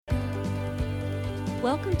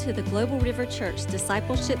Welcome to the Global River Church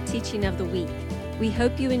Discipleship Teaching of the Week. We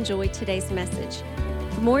hope you enjoyed today's message.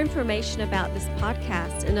 For more information about this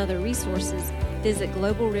podcast and other resources, visit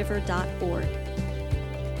globalriver.org.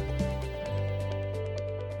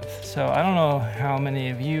 So I don't know how many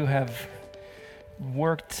of you have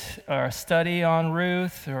worked or study on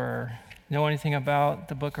Ruth or know anything about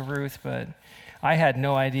the book of Ruth, but I had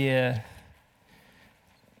no idea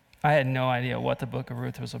what the book of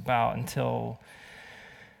Ruth was about until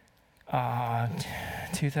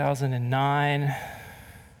 2009.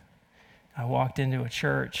 I walked into a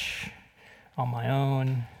church on my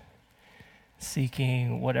own,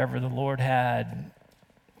 seeking whatever the Lord had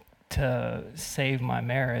to save my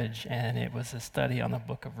marriage, and it was a study on the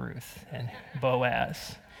book of Ruth and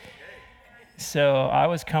Boaz. So I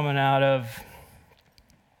was coming out of.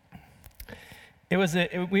 We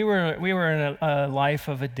were in a life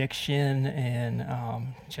of addiction and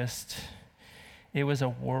it was a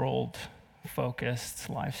world-focused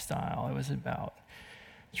lifestyle. It was about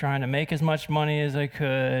trying to make as much money as I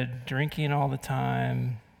could, drinking all the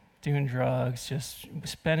time, doing drugs, just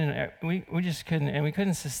spending. We just couldn't, and we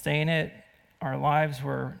couldn't sustain it. Our lives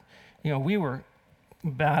were, we were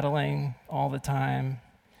battling all the time.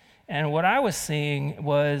 And what I was seeing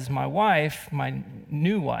was my wife, my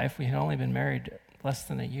new wife, we had only been married less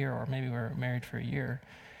than a year, or maybe we were married for a year.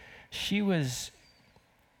 She was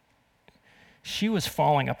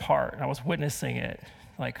falling apart. I was witnessing it,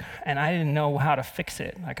 and I didn't know how to fix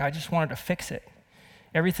it. I just wanted to fix it.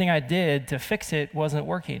 Everything I did to fix it wasn't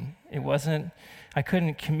working. I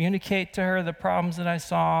couldn't communicate to her the problems that I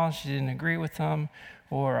saw. She didn't agree with them.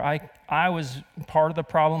 Or I was part of the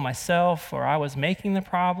problem myself, or I was making the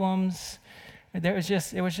problems. It was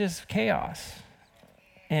just chaos.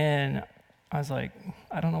 And I was like,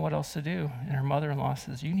 I don't know what else to do. And her mother-in-law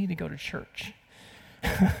says, you need to go to church.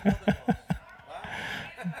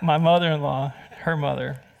 My mother-in-law, her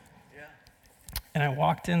mother. And I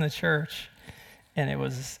walked in the church, and it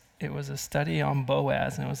was a study on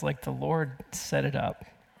Boaz, and it was like the Lord set it up.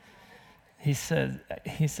 He says,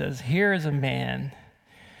 here is a man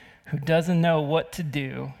who doesn't know what to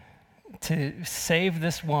do to save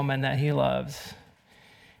this woman that he loves.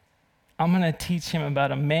 I'm going to teach him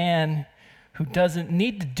about a man who doesn't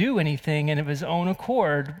need to do anything of his own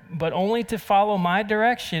accord, but only to follow my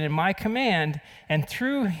direction and my command. And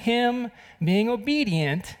through him being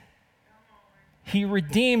obedient, he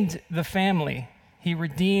redeemed the family. He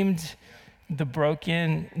redeemed the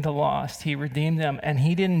broken, the lost. He redeemed them, and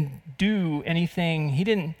he didn't do anything. He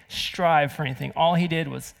didn't strive for anything. All he did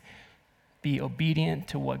was be obedient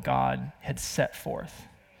to what God had set forth.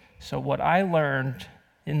 So what I learned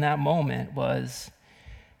in that moment was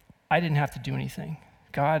I didn't have to do anything.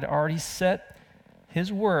 God already set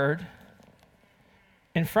his word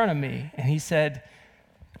in front of me, and he said,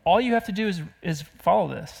 all you have to do is follow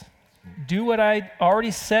this. Do what I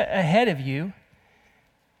already set ahead of you.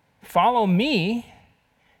 Follow me,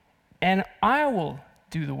 and I will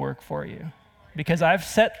do the work for you. Because I've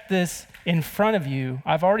set this in front of you.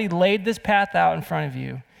 I've already laid this path out in front of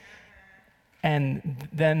you. And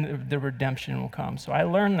then the redemption will come. So I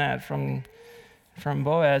learned that from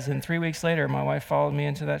Boaz, and 3 weeks later, my wife followed me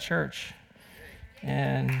into that church.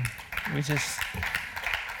 And we just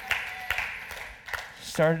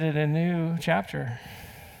started a new chapter.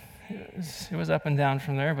 It was up and down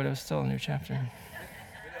from there, but it was still a new chapter.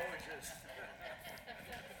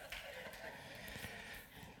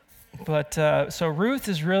 But so Ruth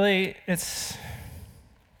is really, it's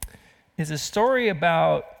a story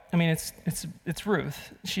about, it's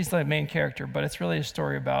Ruth. She's the main character, but it's really a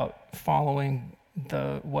story about following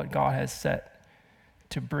what God has set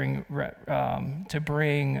to bring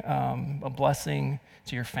a blessing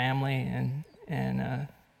to your family and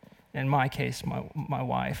in my case, my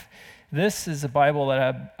wife. This is a Bible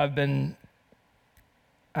that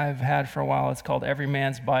I've had for a while. It's called Every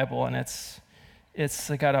Man's Bible, and it's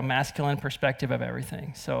got a masculine perspective of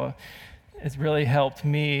everything. So it's really helped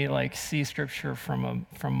me see Scripture from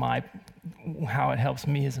how it helps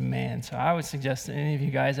me as a man. So I would suggest to any of you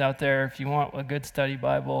guys out there, if you want a good study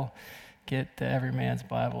Bible, get the Every Man's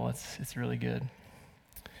Bible. It's really good.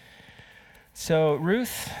 So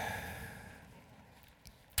Ruth,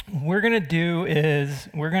 we're gonna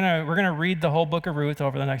read the whole book of Ruth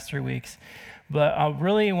over the next 3 weeks, but I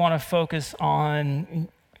really want to focus on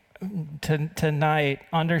tonight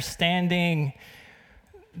understanding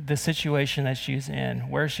the situation that she's in,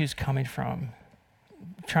 where she's coming from,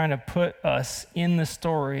 trying to put us in the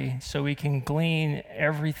story so we can glean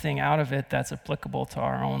everything out of it that's applicable to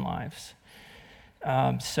our own lives.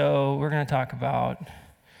 So we're going to talk about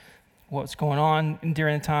what's going on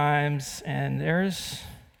during the times. And there's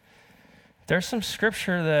some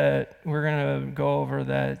scripture that we're going to go over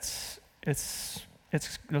that's it's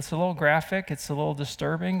a little graphic, it's a little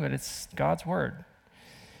disturbing, but it's God's word.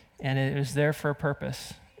 And it is there for a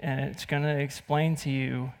purpose. And it's going to explain to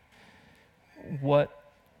you what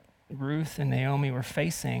Ruth and Naomi were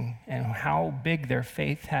facing and how big their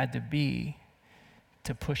faith had to be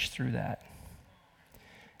to push through that.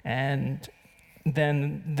 And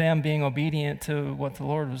then them being obedient to what the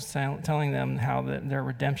Lord was telling them, how their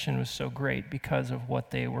redemption was so great because of what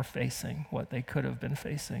they were facing, what they could have been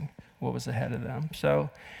facing, what was ahead of them. So,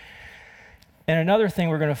 and another thing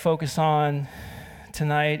we're going to focus on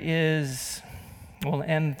tonight is, we'll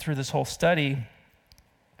end through this whole study,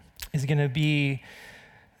 is going to be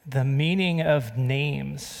the meaning of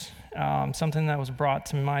names. Something that was brought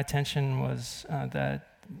to my attention was that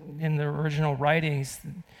in the original writings,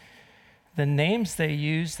 the names they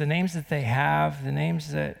use, the names that they have, the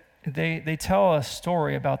names that they tell a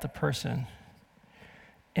story about the person.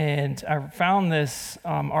 And I found this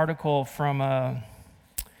article from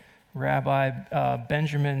Rabbi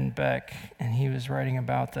Benjamin Beck, and he was writing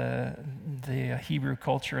about the Hebrew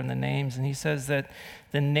culture and the names, and he says that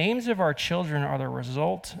the names of our children are the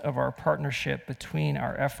result of our partnership between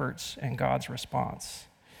our efforts and God's response.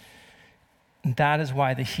 And that is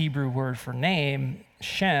why the Hebrew word for name,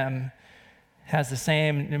 Shem, has the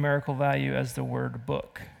same numerical value as the word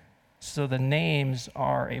book. So the names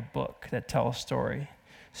are a book that tell a story.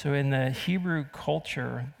 So in the Hebrew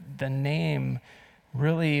culture, the name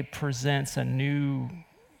really presents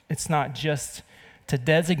it's not just to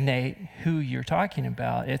designate who you're talking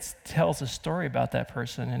about, it tells a story about that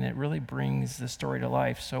person, and it really brings the story to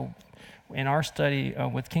life. So in our study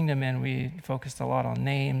with Kingdom Men, we focused a lot on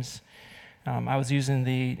names. I was using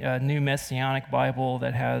the New Messianic Bible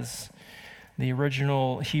that has the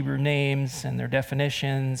original Hebrew names and their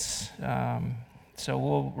definitions. So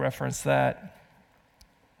we'll reference that.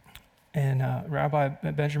 And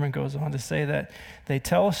Rabbi Benjamin goes on to say that they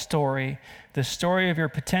tell a story, the story of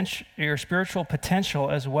your spiritual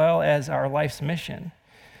potential, as well as our life's mission,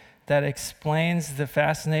 that explains the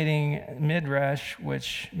fascinating midrash,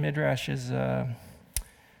 which midrash is a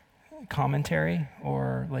commentary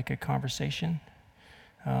or like a conversation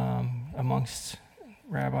amongst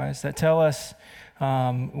rabbis that tell us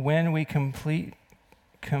when we complete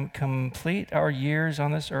our years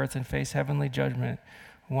on this earth and face heavenly judgment,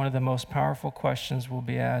 one of the most powerful questions will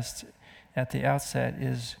be asked at the outset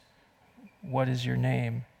is, what is your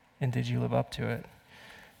name, and did you live up to it?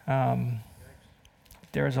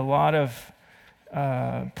 There's a lot of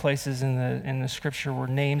places in the scripture where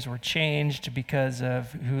names were changed because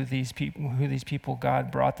of who these people, God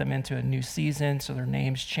brought them into a new season, so their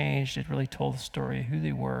names changed. It really told the story of who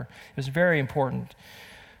they were. It was very important.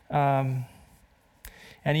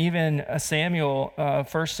 And even Samuel,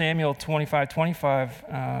 1 Samuel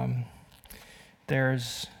 25:25,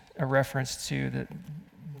 there's a reference to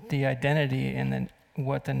the identity and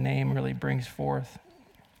what the name really brings forth.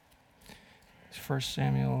 1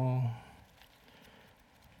 Samuel,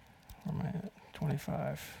 where am I at?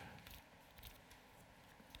 25.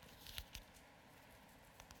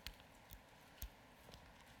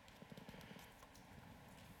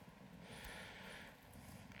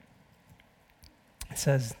 It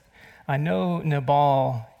says, I know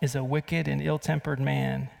Nabal is a wicked and ill-tempered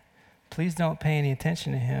man. Please don't pay any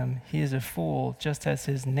attention to him. He is a fool, just as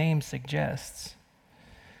his name suggests.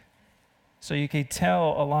 So you could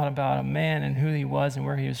tell a lot about a man and who he was and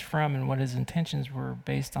where he was from and what his intentions were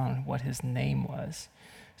based on what his name was.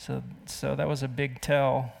 So that was a big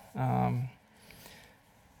tell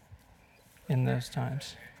in those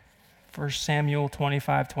times. 1 Samuel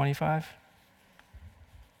 25:25.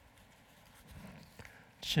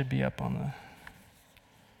 Should be up on the...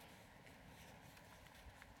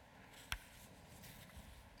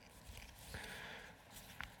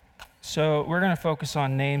 So we're going to focus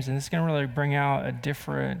on names, and it's going to really bring out a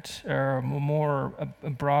different, or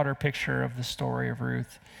a broader picture of the story of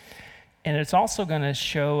Ruth. And it's also going to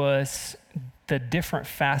show us the different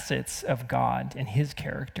facets of God and his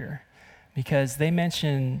character, because they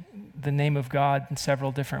mention the name of God in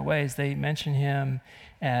several different ways. They mention him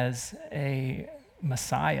as a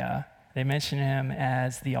Messiah. They mention him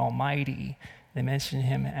as the Almighty. They mention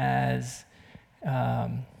him as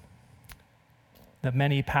the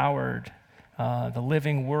many-powered, the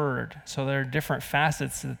living Word. So there are different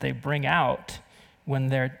facets that they bring out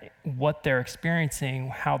when what they're experiencing,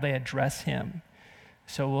 how they address him.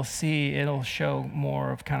 So we'll see, it'll show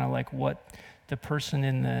more of kind of like what the person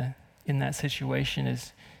in that situation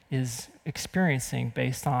is experiencing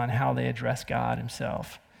based on how they address God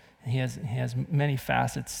himself. He has many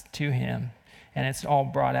facets to him, and it's all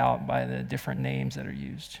brought out by the different names that are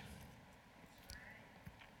used.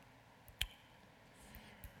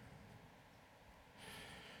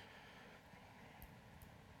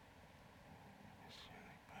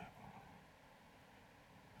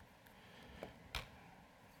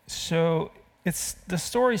 So the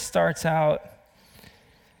story starts out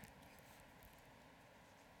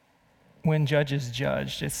when Judges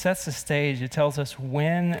judged. It sets the stage. It tells us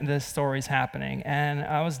when this story's happening. And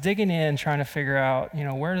I was digging in, trying to figure out,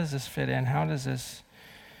 where does this fit in? How does this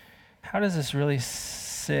really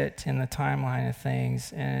sit in the timeline of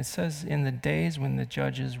things? And it says, in the days when the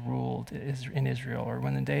judges ruled in Israel, or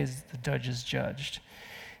when the days the judges judged.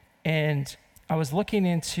 And I was looking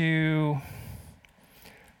into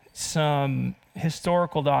some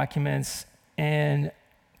historical documents, and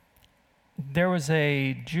there was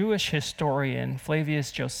a Jewish historian,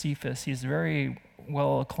 Flavius Josephus. He's a very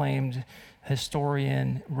well-acclaimed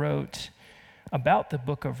historian, wrote about the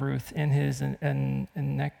book of Ruth in his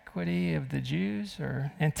Antiquity of the Jews.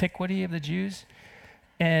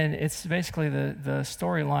 And it's basically the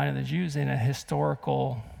storyline of the Jews in a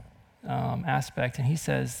historical aspect. And he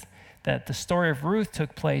says that the story of Ruth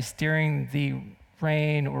took place during the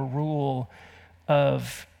reign or rule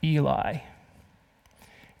of Eli.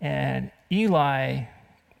 And Eli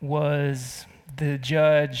was the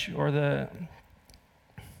judge or the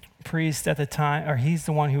priest at the time, or he's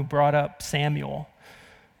the one who brought up Samuel.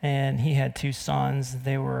 And he had 2 sons.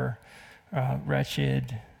 They were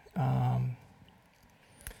wretched.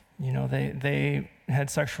 They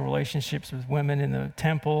had sexual relationships with women in the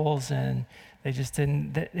temples, and they just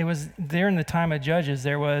didn't. It was there in the time of Judges.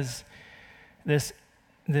 There was this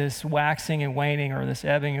waxing and waning, or this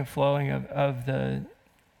ebbing and flowing of the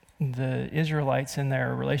Israelites in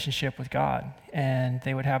their relationship with God. And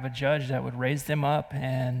they would have a judge that would raise them up,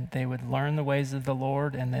 and they would learn the ways of the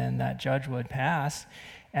Lord, and then that judge would pass,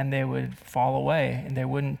 and they would fall away, and they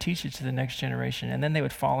wouldn't teach it to the next generation, and then they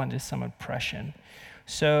would fall into some oppression.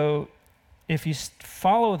 So if you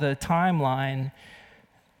follow the timeline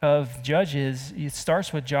of Judges, it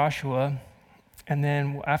starts with Joshua, and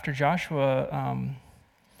then after Joshua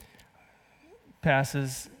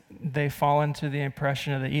passes, they fall into the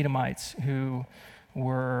oppression of the Edomites, who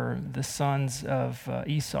were the sons of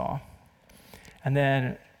Esau. And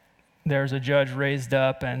then there's a judge raised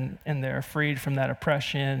up, and they're freed from that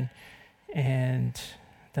oppression, and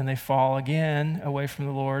then they fall again away from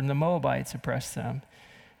the Lord, and the Moabites oppress them.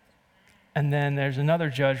 And then there's another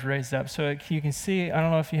judge raised up. So you can see, I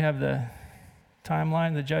don't know if you have the timeline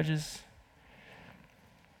of the judges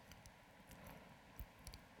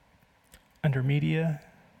under media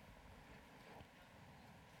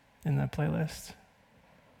in the playlist.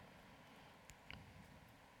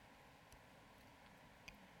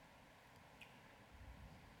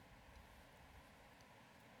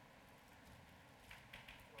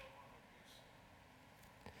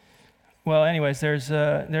 Well, anyways, there's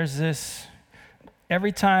this,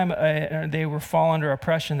 every time they were fall under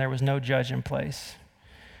oppression, there was no judge in place.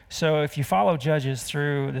 So if you follow Judges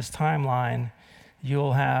through this timeline,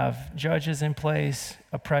 you'll have judges in place,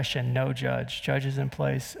 oppression, no judge. Judges in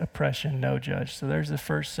place, oppression, no judge. So there's the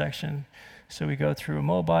first section. So we go through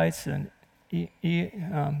Moabites, and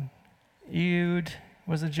Ehud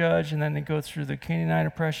was a judge, and then they go through the Canaanite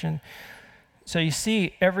oppression. So you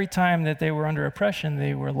see, every time that they were under oppression,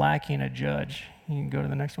 they were lacking a judge. You can go to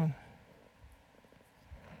the next one.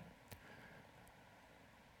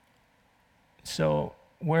 So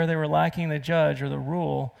where they were lacking the judge or the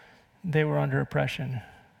rule, they were under oppression.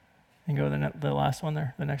 And go to the last one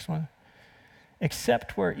there, the next one.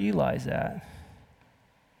 Except where Eli's at.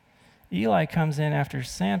 Eli comes in after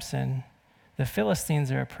Samson. The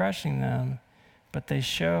Philistines are oppressing them, but they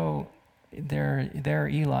show there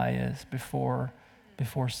Eli is before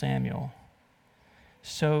Samuel.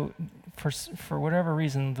 So for whatever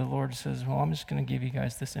reason, the Lord says, well, I'm just going to give you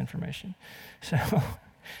guys this information.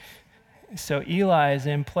 So Eli is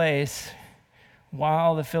in place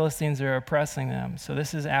while the Philistines are oppressing them. So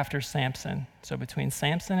this is after Samson. So between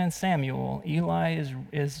Samson and Samuel, Eli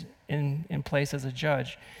is in place as a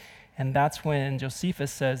judge. And that's when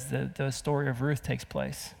Josephus says that the story of Ruth takes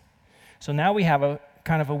place. So now we have a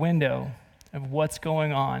kind of a window of what's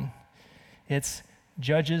going on. It's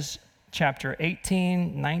Judges chapter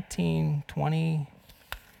 18, 19, 20,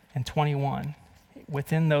 and 21.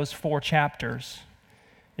 Within those 4 chapters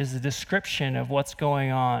is a description of what's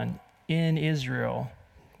going on in Israel,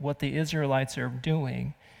 what the Israelites are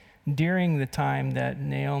doing during the time that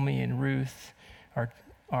Naomi and Ruth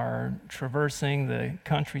are traversing the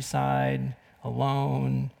countryside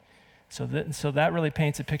alone. So that really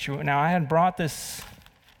paints a picture. Now, I had brought this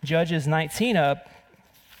Judges 19 up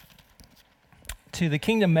to the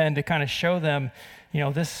kingdom men to kind of show them,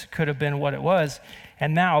 this could have been what it was.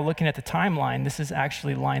 And now, looking at the timeline, this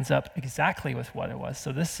actually lines up exactly with what it was.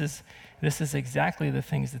 So this is exactly the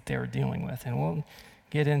things that they were dealing with. And we'll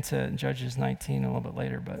get into Judges 19 a little bit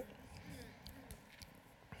later. But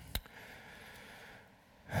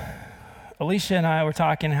Alicia and I were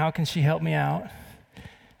talking, how can she help me out?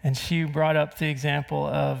 And she brought up the example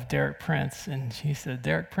of Derek Prince. And she said,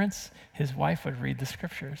 Derek Prince, his wife would read the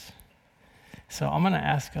scriptures. So I'm going to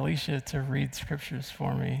ask Alicia to read scriptures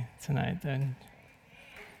for me tonight. And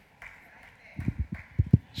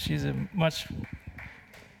she's a much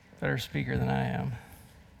better speaker than I am.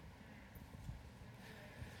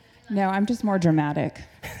 No, I'm just more dramatic.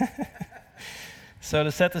 So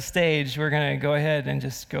to set the stage, we're going to go ahead and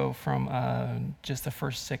just go from just the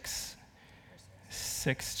first six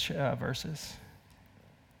verses.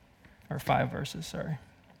 Or 5 verses, sorry.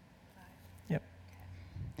 Yep.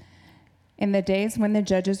 In the days when the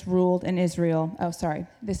judges ruled in Israel,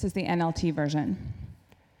 this is the NLT version.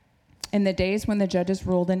 In the days when the judges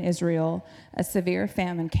ruled in Israel, a severe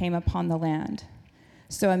famine came upon the land.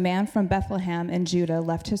 So a man from Bethlehem in Judah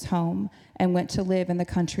left his home and went to live in the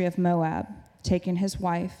country of Moab, taking his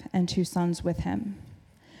wife and 2 sons with him.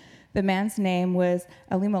 The man's name was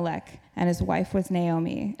Elimelech, and his wife was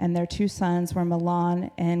Naomi, and their 2 sons were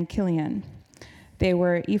Mahlon and Chilion. They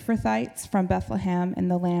were Ephrathites from Bethlehem in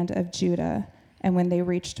the land of Judah, and when they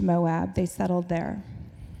reached Moab, they settled there.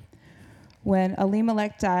 When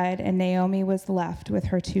Elimelech died and Naomi was left with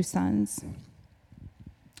her 2 sons,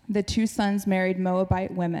 the 2 sons married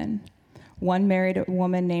Moabite women. One married a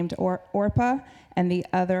woman named Orpah, and the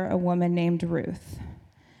other a woman named Ruth.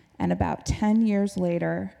 And about 10 years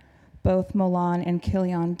later, both Mahlon and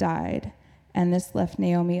Chilion died, and this left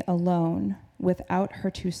Naomi alone without her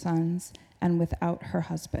 2 sons and without her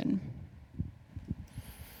husband.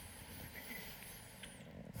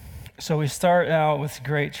 So we start out with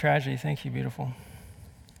great tragedy. Thank you, beautiful.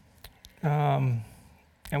 And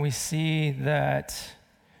we see that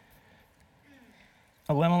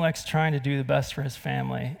Elimelech's trying to do the best for his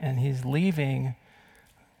family, and he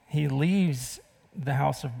leaves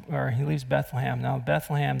Bethlehem. Now,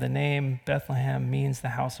 Bethlehem, the name Bethlehem means the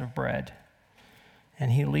house of bread.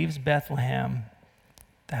 And he leaves Bethlehem,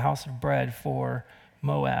 the house of bread, for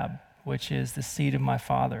Moab, which is the seed of my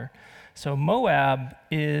father. So Moab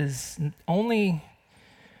is only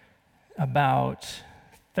about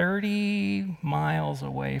 30 miles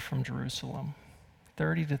away from Jerusalem.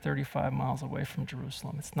 30 to 35 miles away from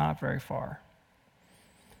Jerusalem. It's not very far.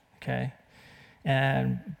 Okay?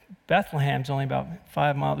 And Bethlehem's only about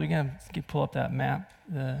 5 miles. We can pull up that map.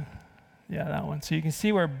 That one. So you can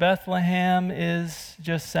see where Bethlehem is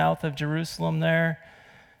just south of Jerusalem there.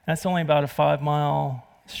 That's only about a 5-mile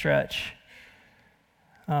stretch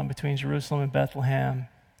between Jerusalem and Bethlehem.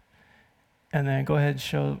 And then go ahead and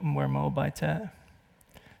show them where Moabite's at.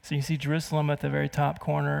 So you see Jerusalem at the very top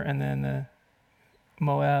corner, and then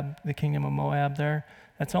the kingdom of Moab there.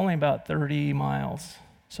 That's only about 30 miles.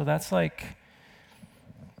 So that's like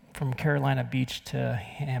from Carolina Beach to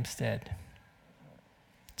Hampstead,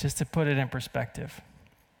 just to put it in perspective.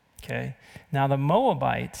 Okay? Now the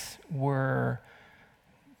Moabites were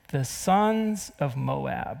the sons of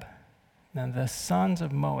Moab. Now the sons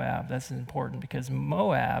of Moab, that's important because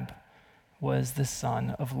Moab was the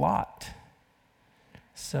son of Lot.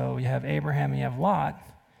 So you have Abraham and you have Lot.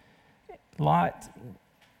 Lot,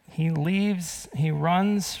 he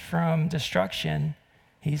runs from destruction.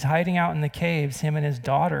 He's hiding out in the caves, him and his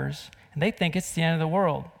daughters, and they think it's the end of the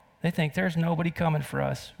world. They think there's nobody coming for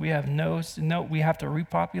us. We have we have to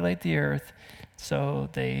repopulate the earth. So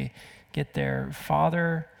they get their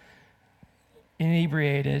father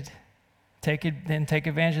inebriated, take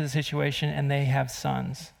advantage of the situation, and they have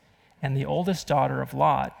sons. And the oldest daughter of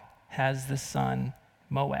Lot has the son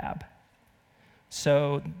Moab.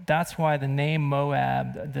 So that's why the name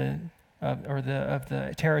Moab, of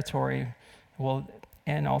the territory,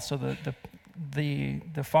 and also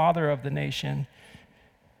the father of the nation,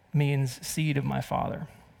 means seed of my father.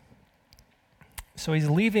 So he's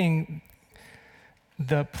leaving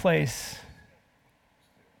the place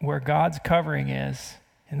where God's covering is,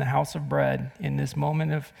 in the house of bread, in this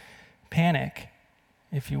moment of panic,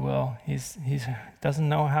 if you will. He doesn't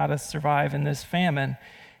know how to survive in this famine.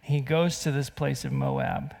 He goes to this place of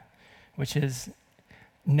Moab, which is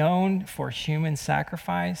known for human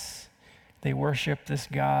sacrifice. They worship this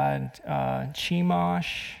god,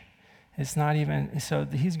 Chemosh. It's not even, so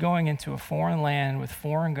he's going into a foreign land with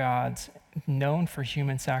foreign gods known for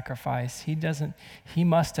human sacrifice. He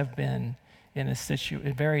must have been in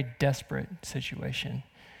a very desperate situation.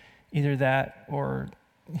 Either that or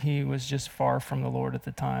he was just far from the Lord at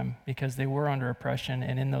the time, because they were under oppression,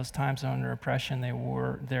 and in those times under oppression, there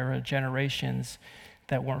were generations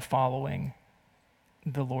that weren't following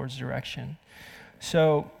the Lord's direction.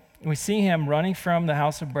 So we see him running from the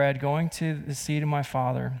house of bread, going to the seat of my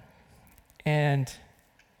Father, and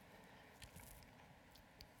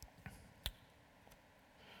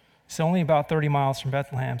it's only about 30 miles from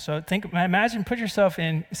Bethlehem. So put yourself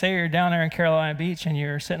in, say you're down there in Carolina Beach and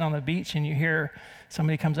you're sitting on the beach and you hear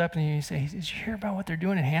somebody comes up and you say, did you hear about what they're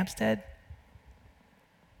doing in Hampstead?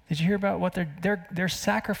 Did you hear about what they're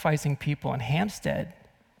sacrificing people in Hampstead?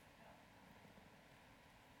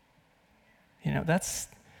 You know, that's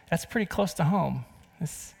pretty close to home.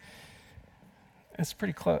 It's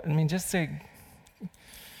pretty close. I mean, I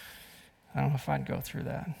don't know if I'd go through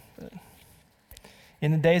that, but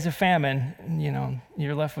in the days of famine, you know,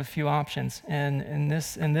 you're left with few options. And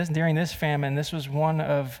during this famine, this was one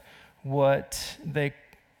of what they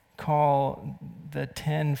call the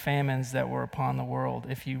 10 famines that were upon the world.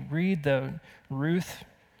 If you read the Ruth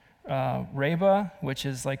Rabbah, which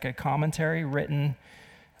is like a commentary written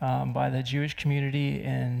by the Jewish community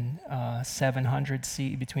in 700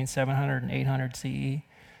 CE, between 700 and 800 CE.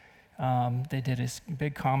 They did a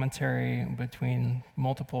big commentary between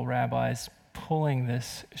multiple rabbis, pulling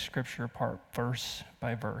this scripture apart verse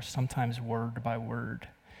by verse, sometimes word by word.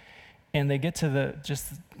 And they get to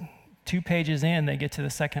just 2 pages in, they get to the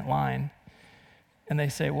second line, and they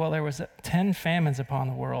say, well, there was 10 famines upon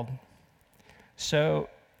the world. So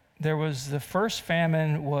there was the first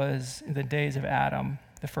famine was the days of Adam,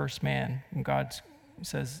 the first man. And God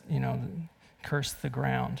says, you know, curse the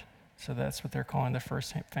ground. So that's what they're calling the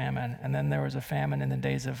first famine. And then there was a famine in the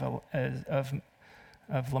days of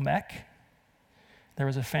Lamech. There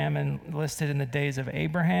was a famine listed in the days of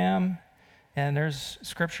Abraham. And there's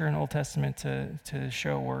scripture in the Old Testament to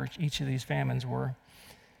show where each of these famines were.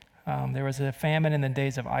 There was a famine in the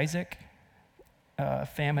days of Isaac, a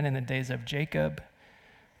famine in the days of Jacob.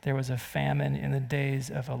 There was a famine in the days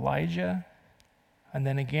of Elijah. And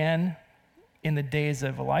then again, in the days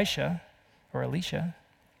of Elisha.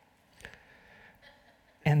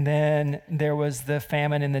 And then there was the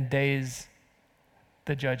famine in the days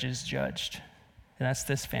the judges judged. And that's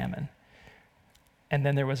this famine. And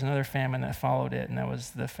then there was another famine that followed it, and that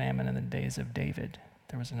was the famine in the days of David.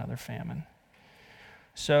 There was another famine.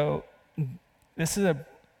 So this is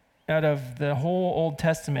out of the whole Old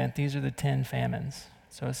Testament, these are the 10 famines.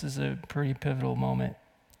 So this is a pretty pivotal moment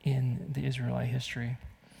in the Israelite history.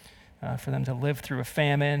 For them to live through a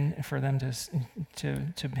famine, for them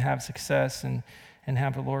to have success and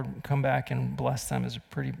have the Lord come back and bless them is a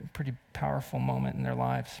pretty powerful moment in their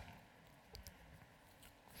lives.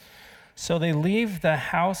 So they leave the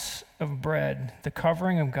house of bread, the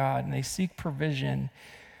covering of God, and they seek provision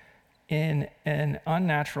in an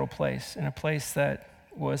unnatural place, in a place that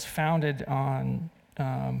was founded on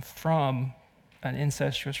from an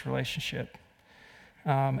incestuous relationship.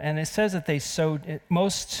 And it says that they sowed.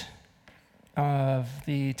 Most of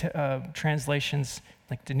the translations,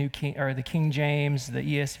 like the King James, the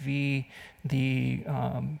ESV, the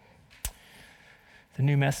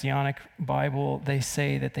New Messianic Bible, they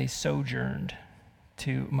say that they sojourned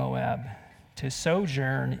to Moab. To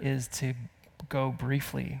sojourn is to go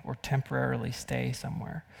briefly or temporarily stay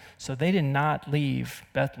somewhere. So they did not leave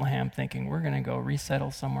Bethlehem thinking, we're going to go resettle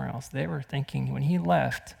somewhere else. They were thinking, when he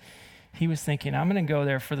left, he was thinking, I'm going to go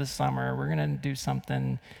there for the summer. We're going to do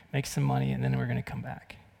something, make some money, and then we're going to come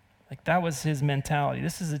back. Like, that was his mentality.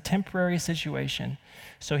 This is a temporary situation.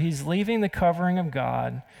 So he's leaving the covering of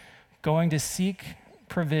God, going to seek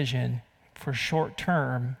provision for short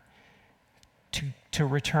term to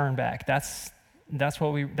return back. That's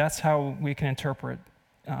how we can interpret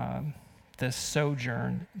this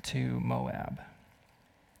sojourn to Moab.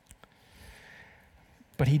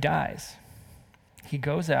 But he dies. He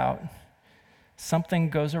goes out, something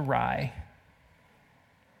goes awry,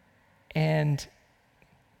 and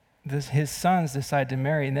his sons decide to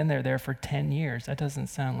marry, and then they're there for 10 years. That doesn't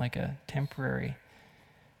sound like a temporary,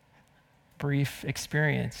 brief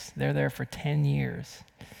experience. They're there for 10 years.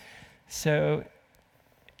 So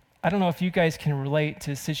I don't know if you guys can relate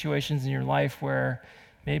to situations in your life where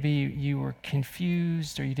maybe you were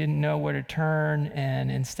confused or you didn't know where to turn,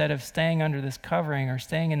 and instead of staying under this covering or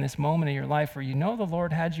staying in this moment of your life where you know the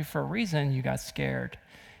Lord had you for a reason, you got scared.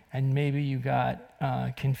 And maybe you got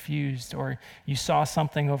confused, or you saw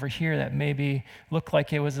something over here that maybe looked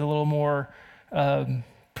like it was a little more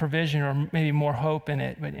provision or maybe more hope in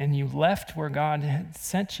it, and you left where God had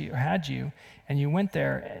sent you or had you, and you went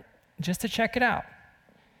there just to check it out,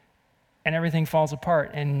 and everything falls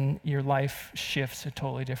apart and your life shifts a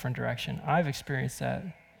totally different direction. I've experienced that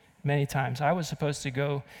many times. I was supposed to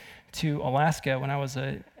go to Alaska when I was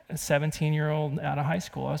a 17-year-old out of high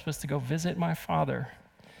school. I was supposed to go visit my father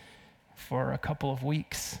for a couple of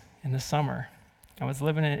weeks in the summer. I was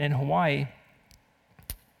living in Hawaii,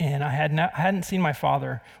 and I hadn't seen my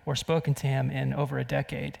father or spoken to him in over a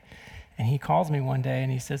decade. And he calls me one day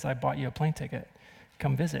and he says, "I bought you a plane ticket.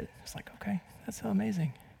 Come visit." It's like, okay, that's so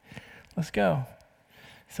amazing. Let's go.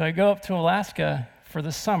 So I go up to Alaska for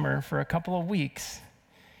the summer for a couple of weeks,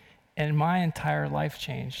 and my entire life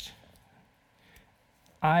changed.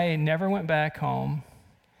 I never went back home,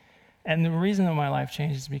 and the reason that my life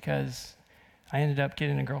changed is because I ended up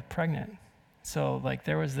getting a girl pregnant. So like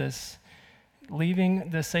there was this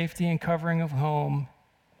leaving the safety and covering of home,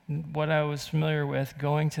 what I was familiar with,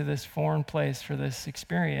 going to this foreign place for this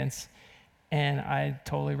experience, and I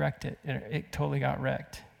totally wrecked it. It totally got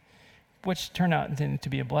wrecked, which turned out to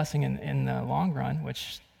be a blessing in the long run,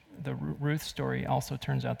 which the Ruth story also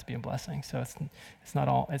turns out to be a blessing. So it's not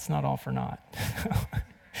all for naught.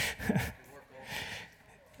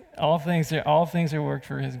 all things are worked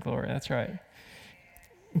for His glory. That's right.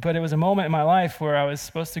 But it was a moment in my life where I was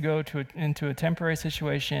supposed to go into a temporary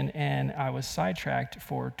situation, and I was sidetracked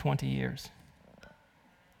for 20 years.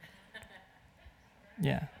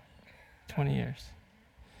 Yeah, 20 years.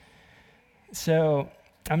 So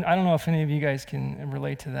I don't know if any of you guys can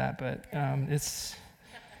relate to that, but it's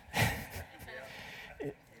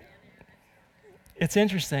it's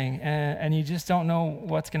interesting, and you just don't know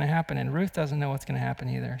what's going to happen. And Ruth doesn't know what's going to happen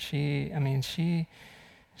either.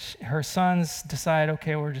 Her sons decide,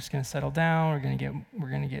 okay, we're just going to settle down. We're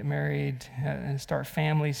going to get married and start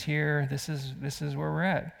families here. This is where we're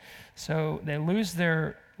at. So they lose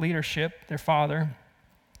their leadership, their father,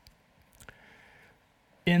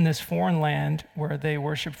 in this foreign land where they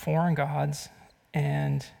worship foreign gods,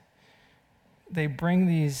 and they bring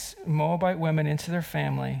these Moabite women into their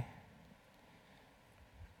family,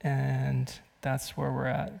 and that's where we're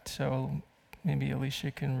at. So maybe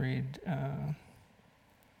Alicia can read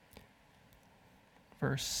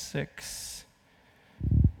verse 6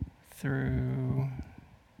 through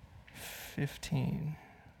 15.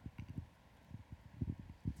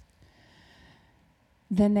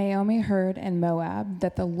 Then Naomi heard in Moab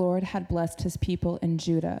that the Lord had blessed his people in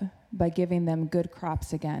Judah by giving them good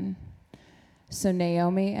crops again. So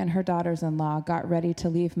Naomi and her daughters-in-law got ready to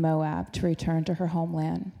leave Moab to return to her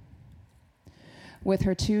homeland. With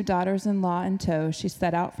her 2 daughters-in-law in tow, she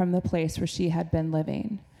set out from the place where she had been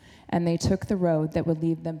living, and they took the road that would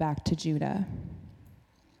lead them back to Judah.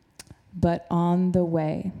 But on the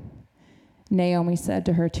way, Naomi said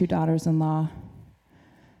to her 2 daughters-in-law,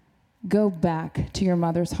 "Go back to your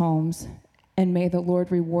mother's homes, and may the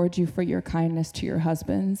Lord reward you for your kindness to your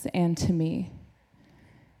husbands and to me.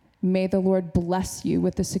 May the Lord bless you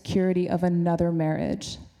with the security of another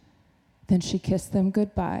marriage." Then she kissed them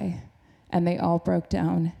goodbye, and they all broke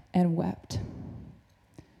down and wept.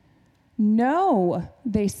 "No,"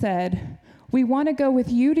 they said, "we want to go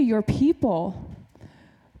with you to your people."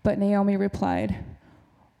 But Naomi replied,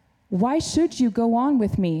 "Why should you go on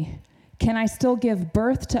with me? Can I still give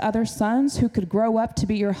birth to other sons who could grow up to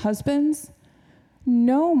be your husbands?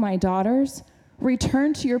 No, my daughters,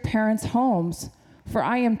 return to your parents' homes, for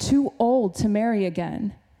I am too old to marry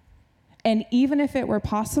again. And even if it were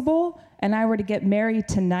possible, and I were to get married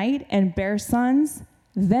tonight and bear sons,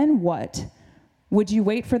 then what? Would you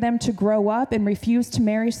wait for them to grow up and refuse to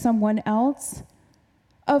marry someone else?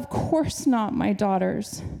 Of course not, my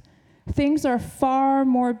daughters. Things are far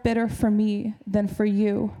more bitter for me than for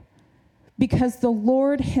you, because the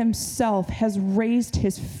Lord himself has raised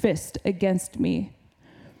his fist against me."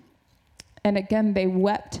 And again they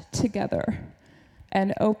wept together,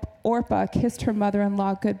 and Orpah kissed her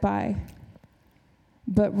mother-in-law goodbye.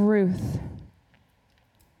 But Ruth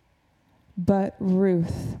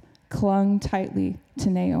clung tightly to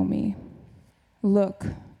Naomi. "Look,"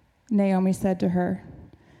 Naomi said to her,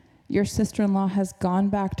 "your sister-in-law has gone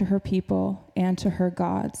back to her people and to her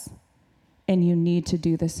gods, and you need to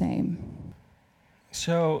do the same."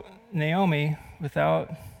 So Naomi,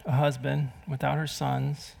 without a husband, without her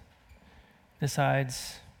sons,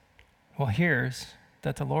 hears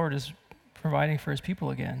that the Lord is providing for his people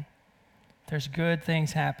again. There's good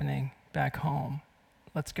things happening back home.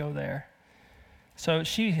 Let's go there. So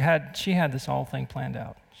she had this whole thing planned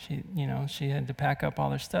out. She had to pack up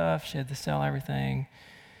all her stuff. She had to sell everything.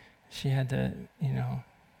 She had to,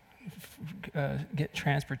 get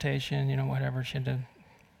transportation, whatever. She had to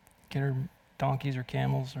get her donkeys or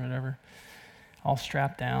camels or whatever, all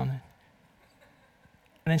strapped down.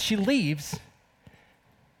 And then she leaves,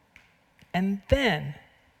 and then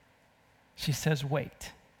she says,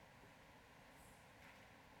 wait.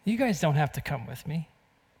 You guys don't have to come with me.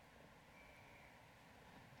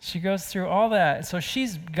 She goes through all that. So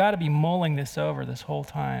she's got to be mulling this over this whole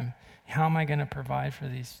time. How am I going to provide for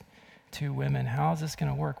these two women? How is this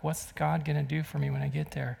going to work? What's God going to do for me when I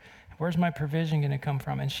get there? Where's my provision going to come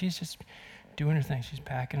from? And she's just doing her thing. She's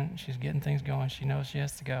packing. She's getting things going. She knows she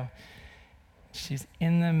has to go. She's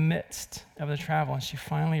in the midst of the travel, and she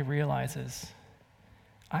finally realizes,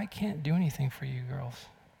 I can't do anything for you girls.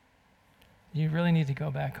 You really need to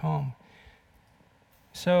go back home.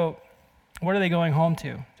 So what are they going home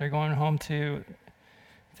to? They're going home to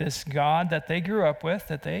this God that they grew up with,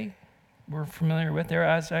 that they were familiar with. There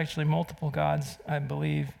are actually multiple gods, I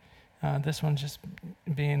believe. This one just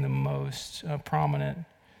being the most prominent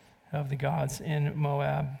of the gods in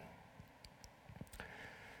Moab.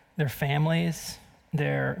 Their families,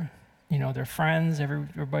 their friends,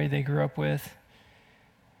 everybody they grew up with.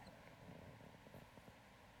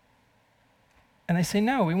 And they say,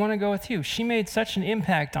 no, we want to go with you. She made such an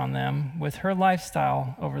impact on them with her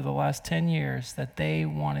lifestyle over the last 10 years that they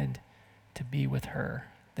wanted to be with her.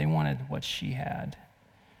 They wanted what she had.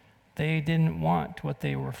 They didn't want what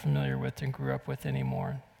they were familiar with and grew up with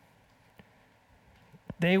anymore.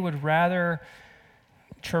 They would rather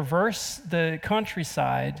traverse the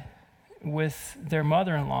countryside with their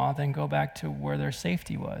mother-in-law than go back to where their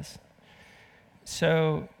safety was.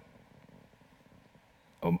 So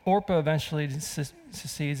Orpah eventually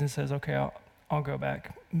secedes and says, okay, I'll go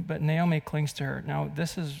back. But Naomi clings to her. Now,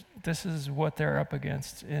 this is what they're up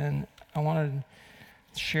against. And I want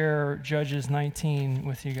to share Judges 19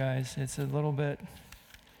 with you guys. It's a little bit,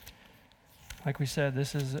 like we said,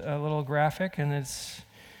 this is a little graphic, and it's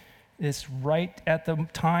right at the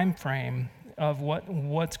time frame of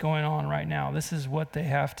what's going on right now. This is what they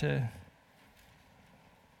have to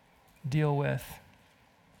deal with.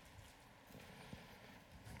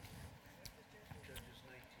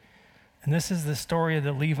 And this is the story of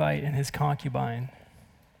the Levite and his concubine.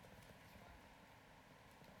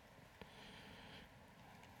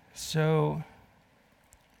 So,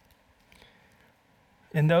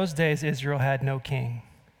 in those days, Israel had no king.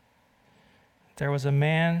 There was a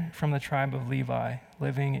man from the tribe of Levi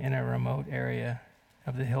living in a remote area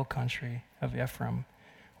of the hill country of Ephraim.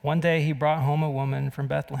 One day he brought home a woman from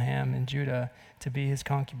Bethlehem in Judah to be his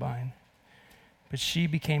concubine. But she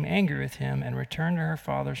became angry with him and returned to her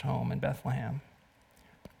father's home in Bethlehem.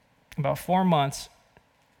 After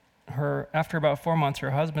about 4 months,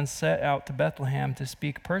 her husband set out to Bethlehem to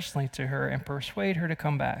speak personally to her and persuade her to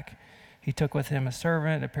come back. He took with him a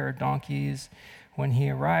servant, a pair of donkeys. When he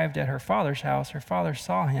arrived at her father's house, her father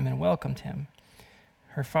saw him and welcomed him.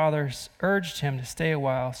 Her father urged him to stay a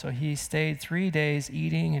while, so he stayed 3 days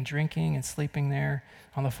eating and drinking and sleeping there.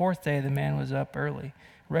 On the 4th day, the man was up early,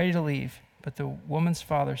 ready to leave. But the woman's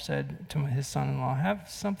father said to his son-in-law, have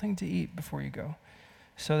something to eat before you go.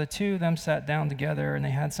 So the two of them sat down together, and they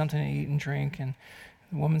had something to eat and drink. And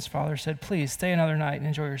the woman's father said, please stay another night and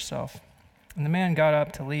enjoy yourself. And the man got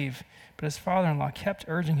up to leave, but his father-in-law kept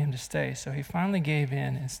urging him to stay. So he finally gave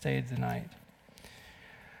in and stayed the night.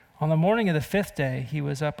 On the morning of the 5th day, he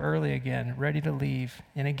was up early again, ready to leave.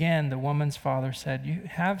 And again, the woman's father said, you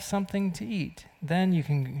have something to eat. Then you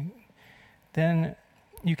can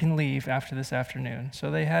leave after this afternoon.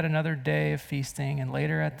 So they had another day of feasting, and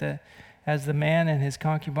later as the man and his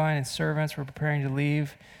concubine and servants were preparing to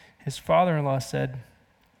leave, his father-in-law said,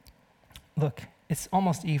 look, it's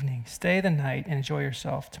almost evening. Stay the night and enjoy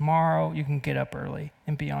yourself. Tomorrow you can get up early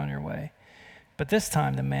and be on your way. But this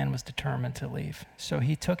time the man was determined to leave. So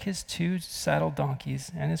he took his 2 saddled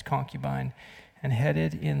donkeys and his concubine and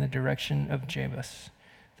headed in the direction of Jebus,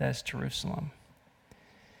 that's Jerusalem.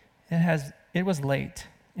 It was late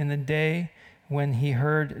in the day when he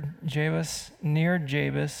heard near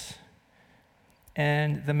Jebus,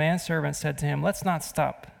 and the manservant said to him, let's not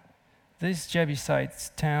stop this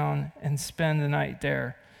Jebusites' town and spend the night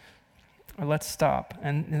there, or let's stop.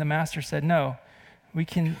 And the master said, no, we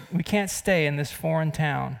can't stay in this foreign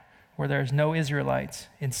town where there's no Israelites.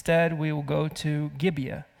 Instead, we will go to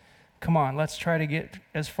Gibeah. Come on, let's try to get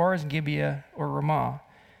as far as Gibeah or Ramah,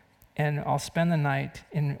 and I'll spend the night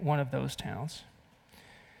in one of those towns.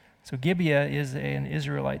 So Gibeah is an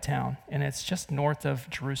Israelite town, and it's just north of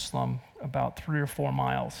Jerusalem, about 3 or 4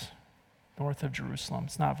 miles north of Jerusalem.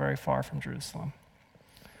 It's not very far from Jerusalem.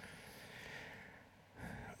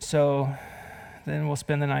 So then we'll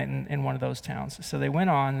spend the night in one of those towns. So they went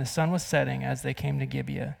on. The sun was setting as they came to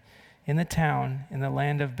Gibeah. in the town in the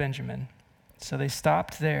land of Benjamin. So they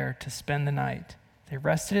stopped there to spend the night. They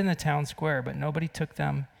rested in the town square, but nobody took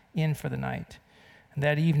them in for the night. And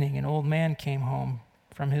that evening, an old man came home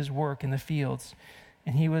from his work in the fields,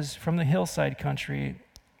 and he was from the hillside country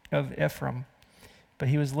of Ephraim, but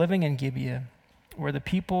he was living in Gibeah, where the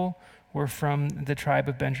people were from the tribe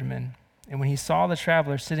of Benjamin. And when he saw the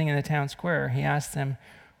traveler sitting in the town square, he asked him,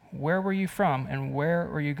 "Where were you from, and where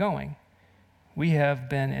were you going?" "We have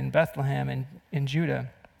been in Bethlehem in Judah,"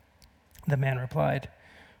 the man replied.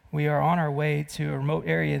 "We are on our way to a remote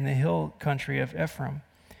area in the hill country of Ephraim,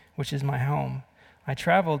 which is my home. I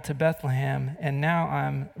traveled to Bethlehem, and now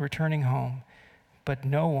I'm returning home. But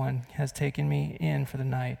no one has taken me in for the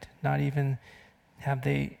night, not even have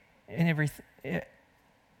they in everything.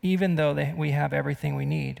 Even though we have everything we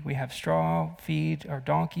need. We have straw, feed our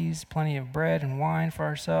donkeys, plenty of bread and wine for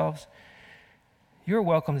ourselves." "You're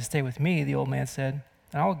welcome to stay with me," the old man said,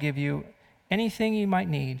 "and I'll give you anything you might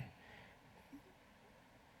need.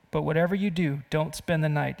 But whatever you do, don't spend the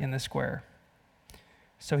night in the square."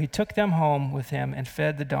 So he took them home with him and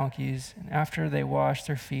fed the donkeys, and after they washed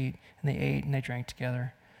their feet, and they ate and they drank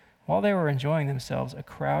together. While they were enjoying themselves, a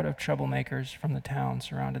crowd of troublemakers from the town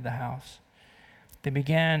surrounded the house. They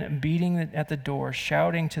began beating at the door,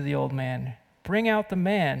 shouting to the old man, "Bring out the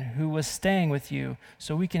man who was staying with you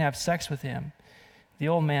so we can have sex with him." The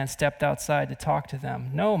old man stepped outside to talk to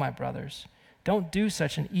them. "No, my brothers, don't do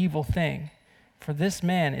such an evil thing, for this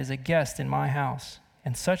man is a guest in my house,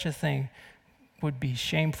 and such a thing would be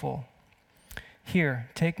shameful. Here,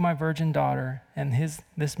 take my virgin daughter and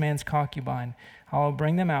this man's concubine. I will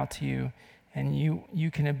bring them out to you, and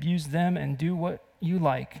you can abuse them and do what you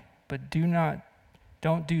like, but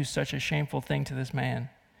don't do such a shameful thing to this man."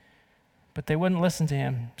 But they wouldn't listen to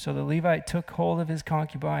him. So the Levite took hold of his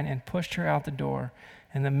concubine and pushed her out the door,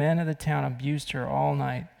 and the men of the town abused her all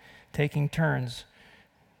night, taking turns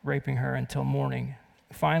raping her until morning.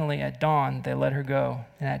 Finally, at dawn, they let her go.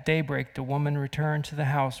 And at daybreak, the woman returned to the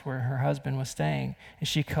house where her husband was staying, and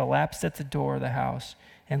she collapsed at the door of the house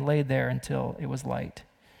and lay there until it was light.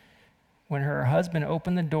 When her husband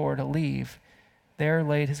opened the door to leave, there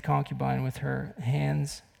laid his concubine with her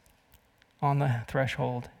hands on the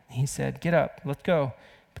threshold. He said, "Get up, let's go."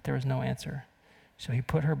 But there was no answer. So he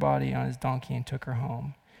put her body on his donkey and took her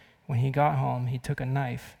home. When he got home, he took a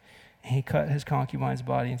knife, and he cut his concubine's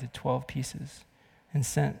body into 12 pieces.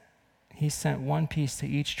 And he sent one piece to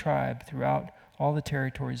each tribe throughout all the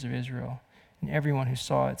territories of Israel. And everyone who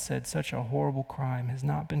saw it said, "Such a horrible crime has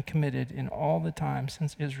not been committed in all the time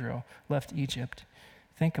since Israel left Egypt."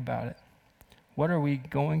 Think about it. What are we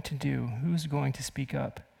going to do? Who's going to speak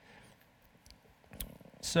up?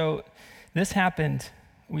 So this happened.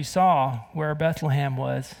 We saw where Bethlehem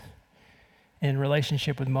was in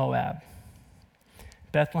relationship with Moab.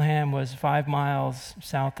 Bethlehem was 5 miles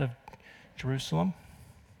south of Jerusalem.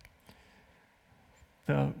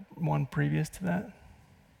 The one previous to that.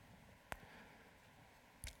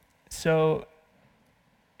 So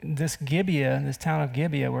this town of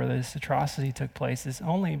Gibeah, where this atrocity took place, is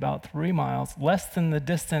only about 3 miles, less than the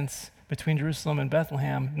distance between Jerusalem and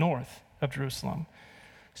Bethlehem, north of Jerusalem.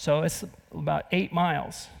 So it's about 8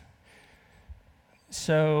 miles.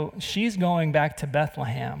 So she's going back to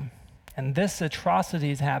Bethlehem, and this atrocity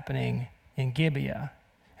is happening in Gibeah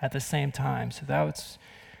at the same time. So that's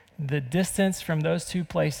the distance from those two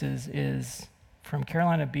places is from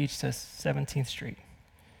Carolina Beach to 17th Street.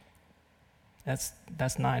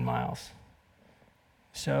 That's 9 miles.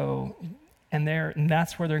 So, and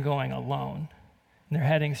that's where they're going alone. And they're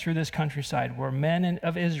heading through this countryside where men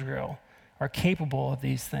of Israel are capable of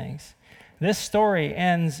these things. This story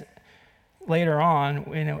ends later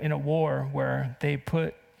on in a war where they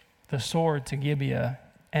put the sword to Gibeah,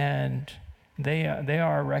 and they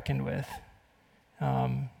are reckoned with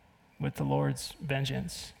the Lord's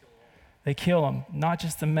vengeance. They kill them, not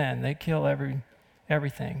just the men. They kill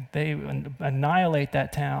everything. They annihilate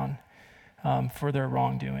that town for their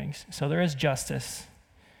wrongdoings. So there is justice,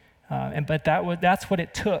 but that's what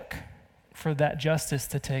it took for that justice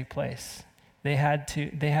to take place. They had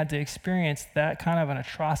to experience that kind of an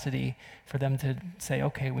atrocity for them to say,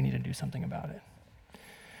 "Okay, we need to do something about it."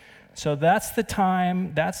 So that's the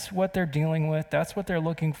time, that's what they're dealing with, that's what they're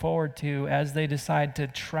looking forward to as they decide to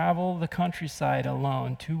travel the countryside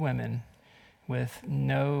alone, 2 women with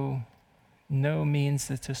no means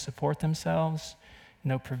to support themselves,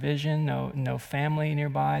 no provision, no family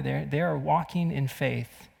nearby. They are walking in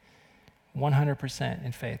faith, 100%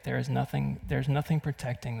 in faith. There's nothing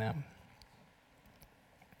protecting them.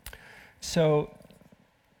 So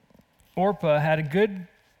Orpah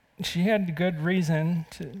she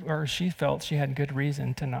felt she had good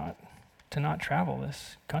reason to not to not travel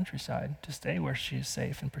this countryside, to stay where she is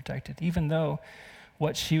safe and protected. Even though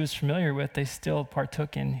what she was familiar with, they still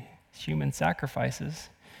partook in human sacrifices.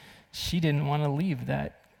 She didn't want to leave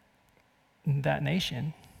that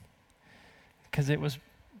nation because it was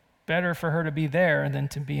better for her to be there than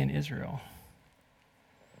to be in Israel.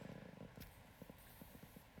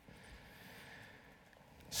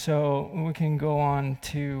 So we can go on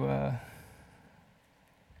to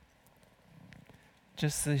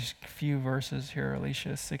just these few verses here,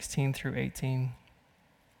 Alicia, 16 through 18.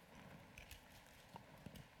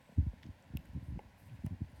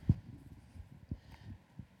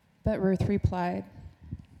 But Ruth replied,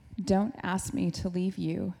 "Don't ask me to leave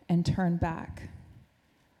you and turn back.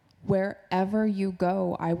 Wherever you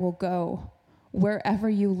go, I will go. Wherever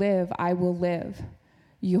you live, I will live.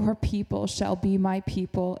 Your people shall be my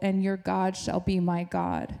people, and your God shall be my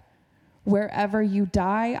God. Wherever you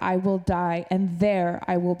die, I will die, and there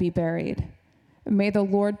I will be buried. May the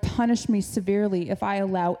Lord punish me severely if I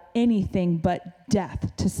allow anything but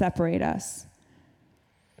death to separate us."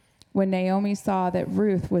 When Naomi saw that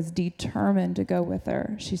Ruth was determined to go with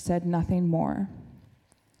her, she said nothing more.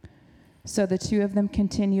 So the two of them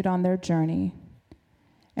continued on their journey.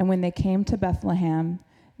 And when they came to Bethlehem,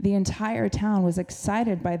 the entire town was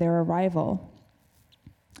excited by their arrival.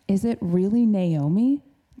 "Is it really Naomi?"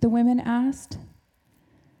 the women asked.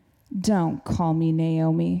 "Don't call me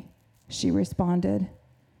Naomi," she responded.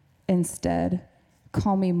 "Instead,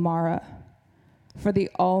 call me Mara, for the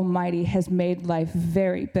Almighty has made life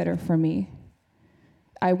very bitter for me.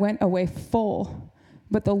 I went away full,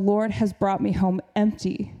 but the Lord has brought me home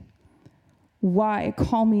empty. Why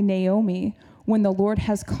call me Naomi when the Lord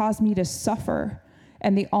has caused me to suffer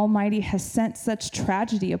and the Almighty has sent such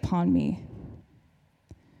tragedy upon me?"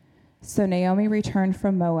 So Naomi returned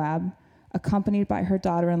from Moab, accompanied by her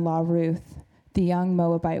daughter-in-law Ruth, the young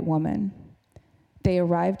Moabite woman. They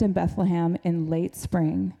arrived in Bethlehem in late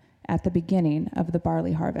spring, at the beginning of the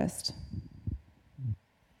barley harvest.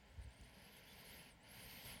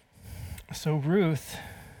 So Ruth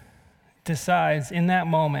decides in that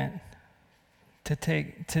moment to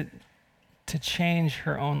change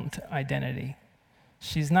her own identity.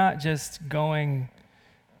 She's not just going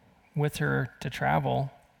with her to travel.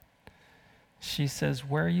 She says,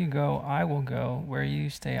 "Where you go, I will go. Where you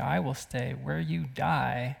stay, I will stay. Where you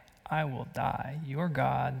die, I will die. Your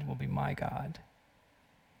God will be my God."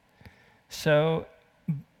 So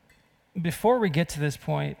before we get to this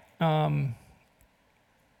point,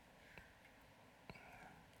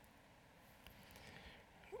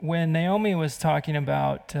 when Naomi was talking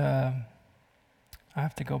about, I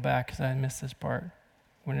have to go back because I missed this part.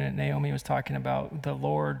 When Naomi was talking about the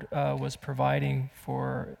Lord was providing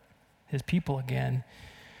for his people again,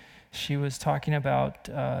 she was talking about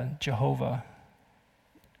Jehovah,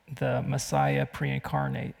 the Messiah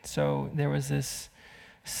pre-incarnate. So there was this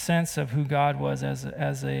sense of who God was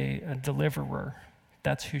as a deliverer.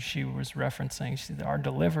 That's who she was referencing. She said, our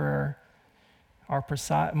deliverer, our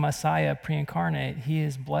Messiah pre-incarnate, he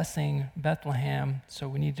is blessing Bethlehem, so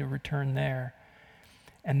we need to return there.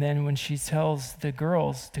 And then when she tells the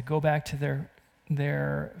girls to go back to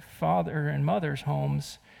their father and mother's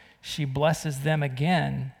homes, she blesses them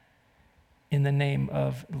again in the name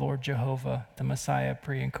of Lord Jehovah, the Messiah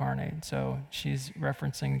pre-incarnate. So she's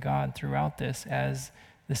referencing God throughout this as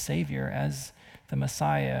the Savior, as the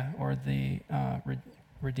Messiah or the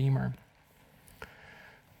Redeemer.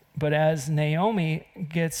 But as Naomi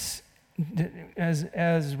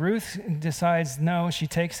as Ruth decides no, she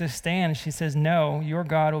takes a stand. She says, "No, your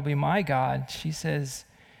God will be my God." She says,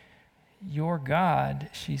 "Your God,"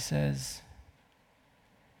 she says,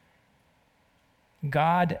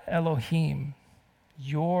 "God Elohim,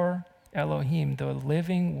 your Elohim, the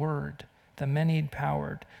living word, the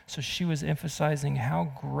many-powered." So she was emphasizing how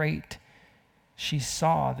great she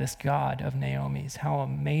saw this God of Naomi's, how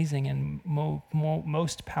amazing and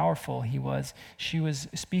most powerful he was. She was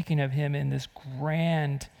speaking of him in this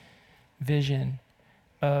grand vision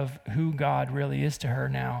of who God really is to her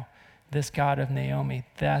now. This God of Naomi,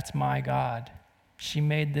 that's my God. She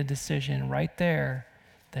made the decision right there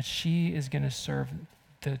that she is going to serve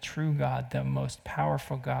the true God, the most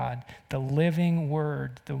powerful God, the living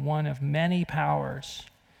word, the one of many powers.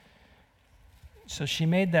 So she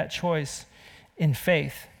made that choice in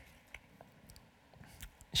faith.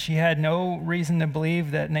 She had no reason to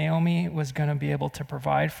believe that Naomi was going to be able to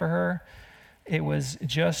provide for her. It was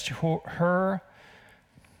just her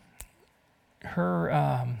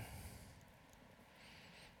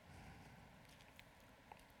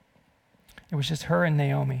it was just her and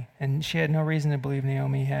Naomi, and she had no reason to believe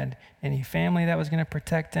Naomi had any family that was going to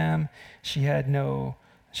protect them. She had no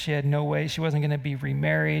She had no way. She wasn't going to be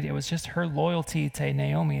remarried. It was just her loyalty to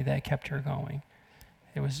Naomi that kept her going.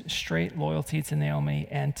 It was straight loyalty to Naomi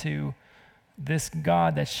and to this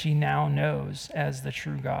God that she now knows as the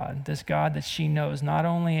true God. This God that she knows not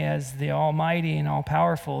only as the almighty and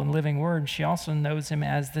all-powerful and living word, she also knows him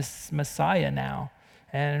as this Messiah now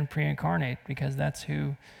and pre-incarnate, because that's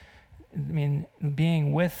who,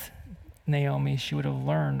 being with Naomi, she would have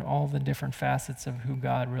learned all the different facets of who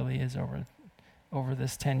God really is over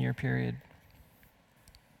this 10-year period.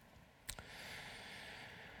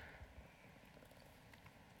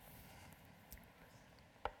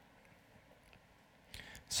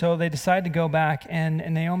 So they decide to go back, and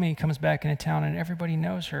Naomi comes back into town, and everybody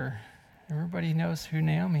knows her. Everybody knows who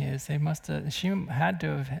Naomi is. She had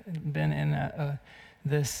to have been in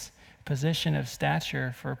this position of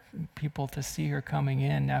stature for people to see her coming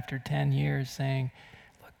in after 10 years saying,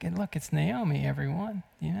 look, it's Naomi, everyone,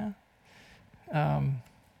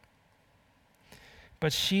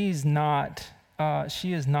 But she is not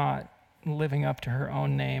living up to her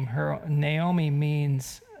own name. Naomi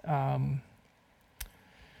means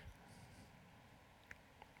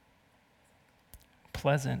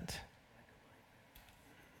pleasant.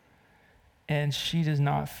 And she does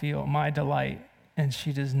not feel my delight, and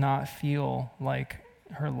she does not feel like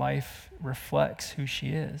her life reflects who she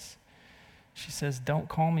is. She says, don't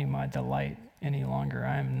call me my delight any longer.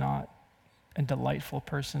 I am not a delightful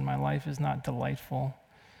person. My life is not delightful.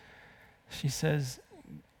 She says,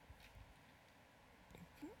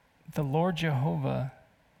 the Lord Jehovah,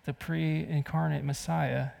 the pre-incarnate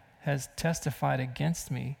Messiah, has testified against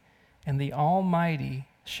me, and the Almighty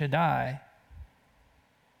Shaddai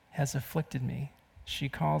has afflicted me. She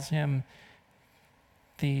calls him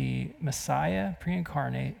the Messiah,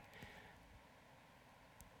 pre-incarnate,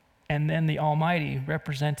 and then the Almighty,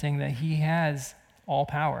 representing that he has all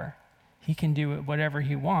power. He can do whatever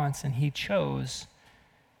he wants, and he chose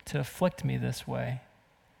to afflict me this way.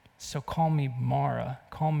 So call me Mara.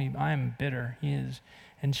 Call me, I am bitter. He is.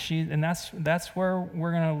 And that's where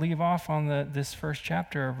we're going to leave off on this first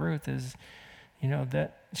chapter of Ruth is,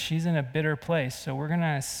 that she's in a bitter place. So we're going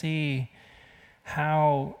to see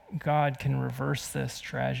how God can reverse this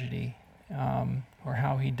tragedy, or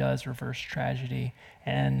how he does reverse tragedy,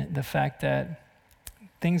 and the fact that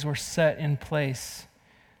things were set in place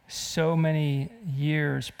so many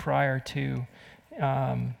years prior to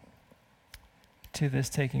this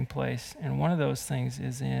taking place. And one of those things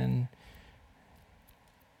is in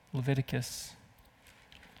Leviticus.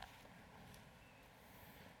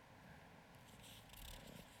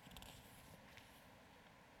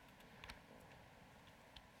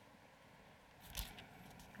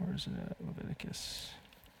 Where is it at? Leviticus.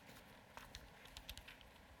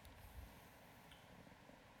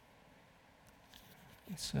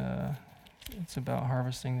 It's about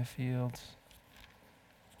harvesting the fields.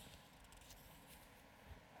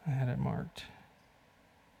 I had it marked.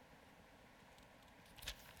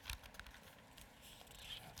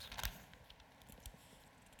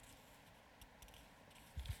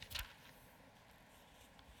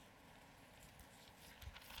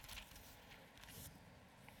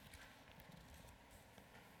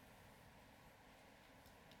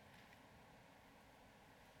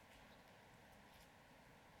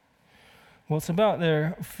 Well, it's about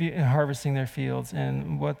their harvesting their fields,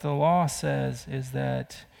 and what the law says is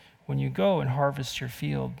that when you go and harvest your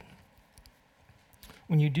field,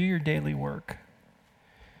 when you do your daily work,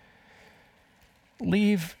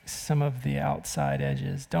 leave some of the outside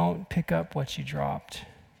edges. Don't pick up what you dropped,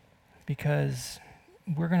 because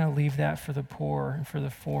we're going to leave that for the poor and for the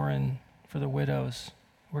foreign, for the widows.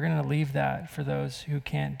 We're going to leave that for those who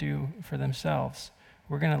can't do for themselves.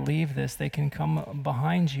 We're going to leave this. They can come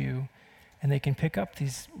behind you and they can pick up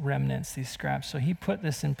these remnants, these scraps. So he put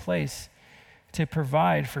this in place to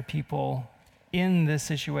provide for people in this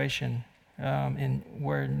situation, in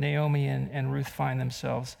where Naomi and Ruth find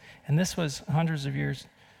themselves. And this was hundreds of years.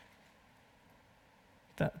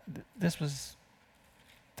 This was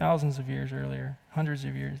thousands of years earlier, hundreds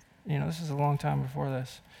of years. This is a long time before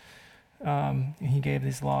this. He gave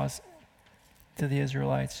these laws to the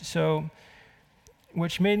Israelites. So,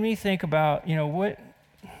 which made me think about,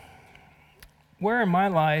 where in my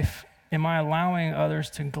life am I allowing others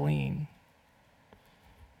to glean?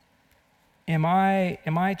 Am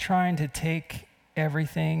I trying to take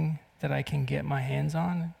everything that I can get my hands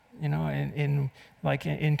on? In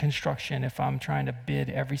construction, if I'm trying to bid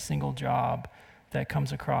every single job that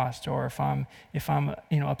comes across, or if I'm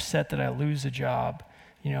upset that I lose a job,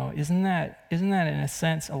 isn't that in a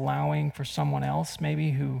sense allowing for someone else maybe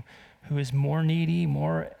who is more needy,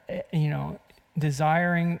 more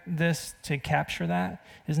desiring this to capture that?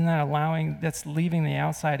 Isn't that that's leaving the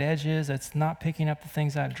outside edges? That's not picking up the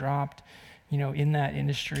things I've dropped, in that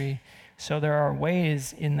industry. So there are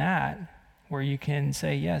ways in that where you can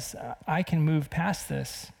say, yes, I can move past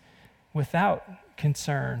this without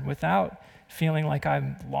concern, without feeling like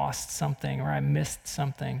I've lost something or I missed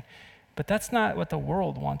something. But that's not what the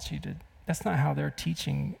world wants you to, that's not how they're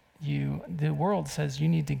teaching you. The world says you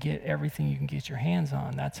need to get everything you can get your hands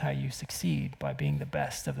on. That's how you succeed, by being the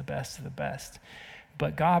best of the best of the best.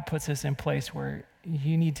 But God puts us in place where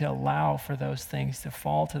you need to allow for those things to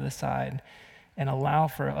fall to the side and allow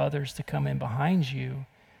for others to come in behind you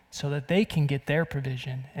so that they can get their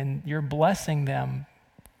provision. And you're blessing them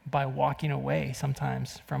by walking away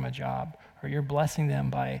sometimes from a job, or you're blessing them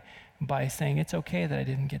by saying, it's okay that I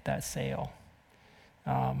didn't get that sale.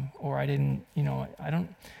 Or I didn't,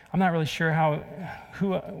 I'm not really sure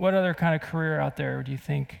what other kind of career out there do you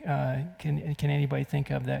think, can anybody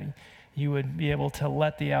think of that you would be able to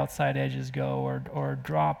let the outside edges go or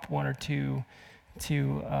drop one or two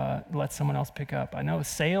to let someone else pick up? I know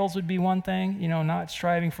sales would be one thing, not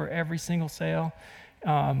striving for every single sale,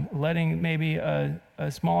 letting maybe a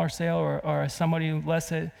smaller sale or somebody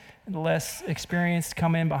less experienced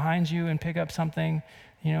come in behind you and pick up something,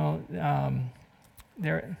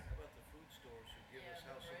 there.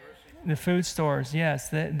 The food stores, yes,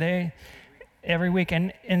 they every week,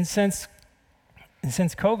 and since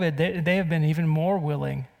COVID, they have been even more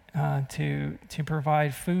willing to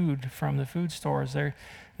provide food from the food stores.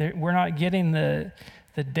 We're not getting the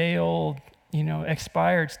day old,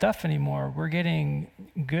 expired stuff anymore. We're getting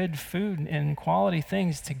good food and quality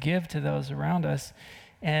things to give to those around us,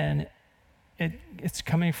 and it's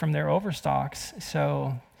coming from their overstocks.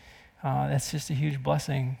 So that's just a huge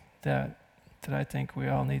blessing that I think we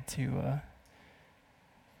all need to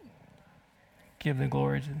give the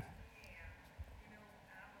glory to.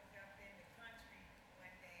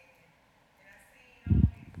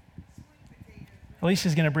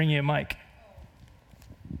 Alicia's going to bring you a mic.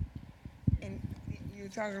 And you were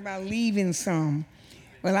talking about leaving some.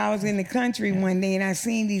 Well, I was in the country one day and I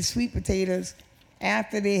seen these sweet potatoes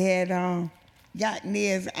after they had gotten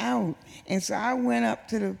theirs out. And so I went up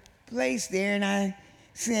to the place there and I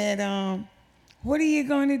said, what are you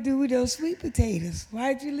going to do with those sweet potatoes?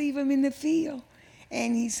 Why'd you leave them in the field?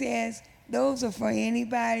 And he says, those are for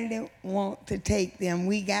anybody that want to take them.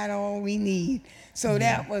 We got all we need. So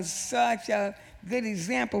that was such a good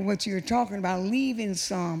example of what you were talking about, leaving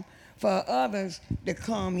some for others to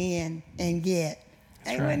come in and get.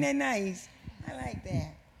 Hey, right. Wasn't that nice? I like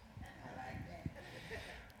that.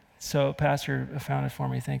 So Pastor found it for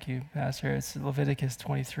me. Thank you, Pastor. It's Leviticus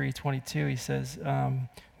 23:22. He says,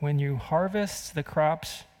 when you harvest the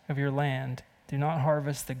crops of your land, do not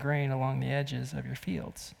harvest the grain along the edges of your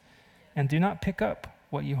fields, and do not pick up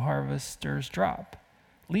what you harvesters drop.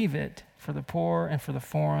 Leave it for the poor and for the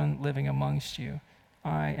foreign living amongst you.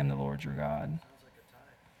 I am the Lord your God.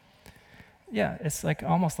 Yeah, it's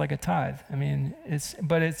almost like a tithe. I mean,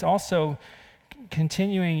 but it's also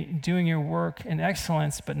continuing doing your work in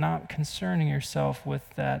excellence, but not concerning yourself with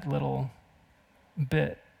that little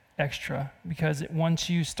bit extra, because once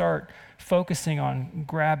you start focusing on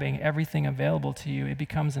grabbing everything available to you, it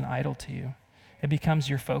becomes an idol to you. It becomes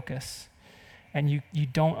your focus, and you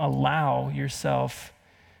don't allow yourself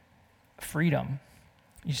freedom.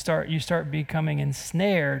 You start becoming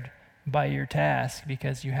ensnared by your task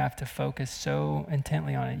because you have to focus so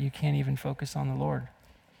intently on it. You can't even focus on the Lord.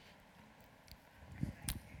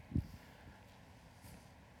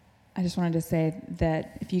 I just wanted to say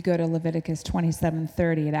that if you go to Leviticus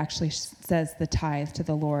 27:30, it actually says the tithe to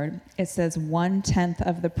the Lord. It says 1/10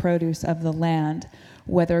 of the produce of the land,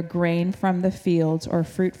 whether grain from the fields or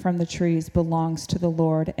fruit from the trees, belongs to the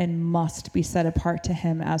Lord and must be set apart to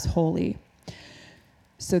him as holy.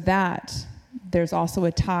 So that there's also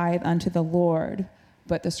a tithe unto the Lord,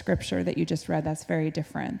 but the scripture that you just read, that's very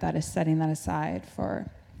different. That is setting that aside for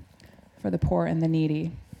the poor and the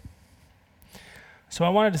needy. So I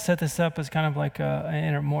wanted to set this up as kind of like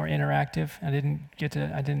more interactive.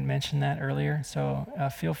 I didn't mention that earlier.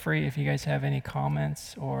 So feel free if you guys have any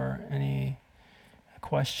comments or any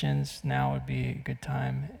questions. Now would be a good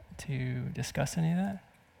time to discuss any of that.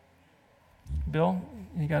 Bill,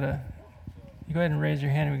 you go ahead and raise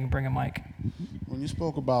your hand and we can bring a mic. When you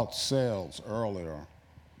spoke about sales earlier,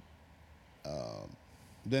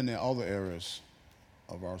 then there are other areas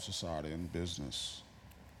of our society and business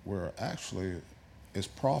where actually it's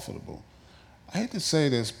profitable. I hate to say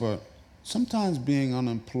this, but sometimes being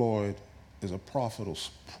unemployed is a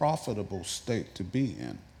profitable state to be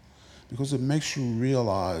in because it makes you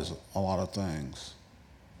realize a lot of things.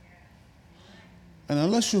 And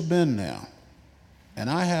unless you've been there, and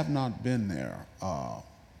I have not been there,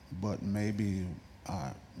 but maybe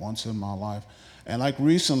once in my life, and like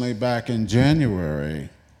recently back in January,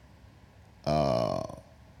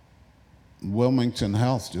 Wilmington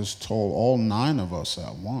Health just told all 9 of us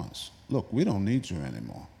at once, look, we don't need you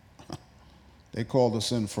anymore. They called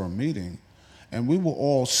us in for a meeting, and we were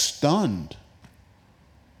all stunned.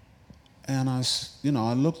 And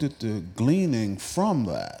I looked at the gleaning from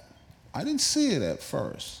that. I didn't see it at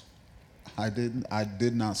first. I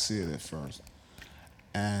did not see it at first.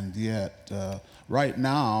 And yet, right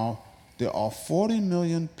now, there are 40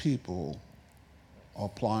 million people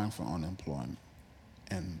applying for unemployment,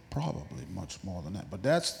 and probably much more than that. But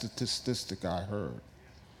that's the statistic I heard.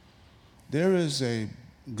 There is a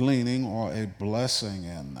gleaning or a blessing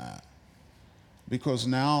in that. Because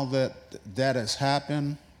now that that has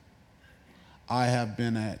happened, I have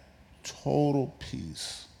been at total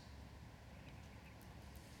peace.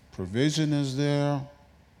 Provision is there.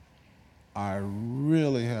 I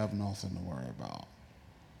really have nothing to worry about.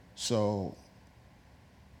 So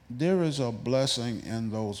there is a blessing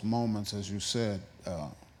in those moments, as you said.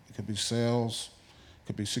 It could be sales, it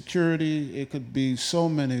could be security, it could be so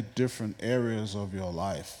many different areas of your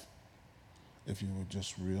life if you would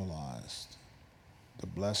just realize the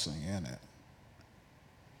blessing in it.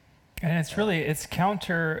 And it's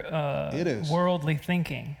counter It is. worldly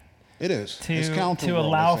thinking. It is. It's To counter-worldly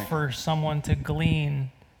allow thinking. for someone to glean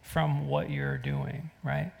from what you're doing,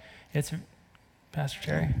 right? It's Pastor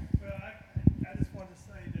Jerry. Well, I just want to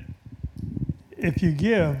say that if you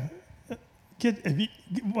give,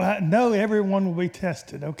 know everyone will be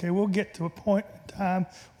tested. Okay, we'll get to a point in time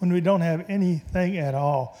when we don't have anything at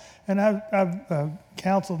all. And I've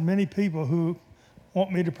counseled many people who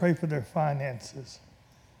want me to pray for their finances.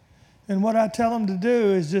 And what I tell them to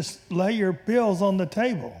do is just lay your bills on the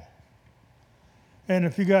table. And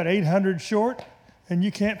if you got 800 short and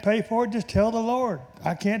you can't pay for it, just tell the Lord,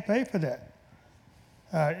 I can't pay for that.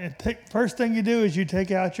 First thing you do is you take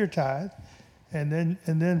out your tithe, and then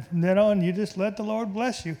from then on you just let the Lord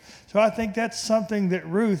bless you. So I think that's something that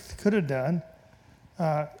Ruth could have done.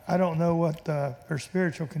 I don't know what her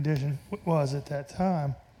spiritual condition was at that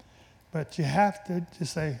time, but you have to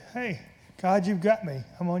just say, "Hey, God, you've got me.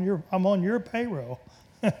 I'm on your payroll.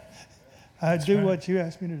 I do right. what you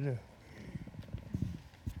asked me to do."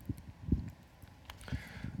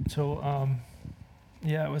 So,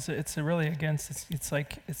 it's really against,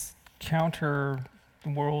 it's counter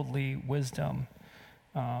worldly wisdom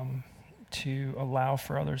to allow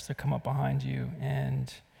for others to come up behind you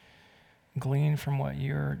and glean from what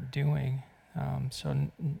you're doing.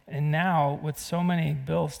 And now with so many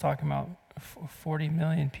bills talking about 40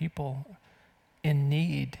 million people in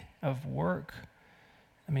need of work,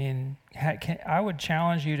 I mean, I would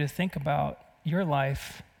challenge you to think about your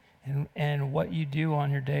life and what you do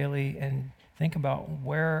on your daily, and think about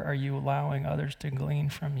where are you allowing others to glean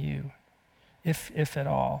from you, if at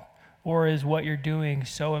all. Or is what you're doing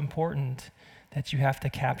so important that you have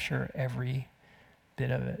to capture every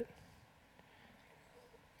bit of it?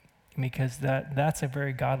 Because that's a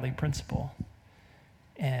very godly principle.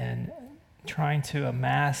 And trying to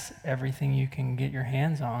amass everything you can get your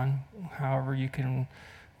hands on, however you can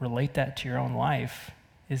relate that to your own life,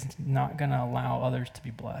 is not going to allow others to be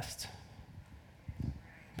blessed.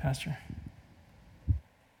 Pastor?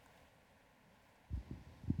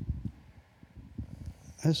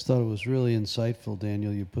 I just thought it was really insightful,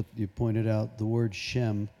 Daniel. You pointed out the word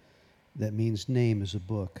Shem, that means name, is a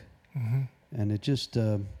book. Mm-hmm. And it just,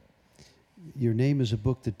 your name is a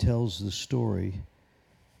book that tells the story.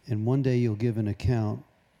 And one day you'll give an account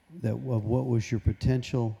of what was your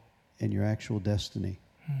potential and your actual destiny.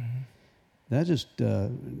 Mm-hmm.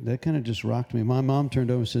 That kind of just rocked me. My mom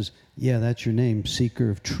turned over and says, "Yeah, that's your name, Seeker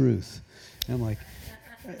of Truth." And I'm like,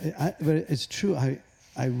 but it's true. I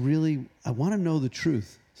want to know the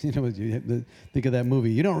truth. You know, you have to think of that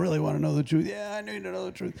movie. You don't really want to know the truth. Yeah, I need to know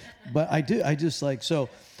the truth. But I do. I just like, so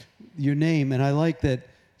your name, and I like that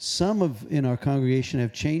some in our congregation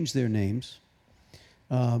have changed their names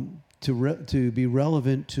to be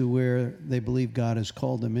relevant to where they believe God has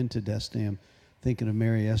called them into destiny. I'm thinking of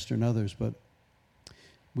Mary, Esther, and others. But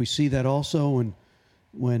we see that also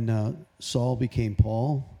when Saul became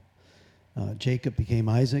Paul. Jacob became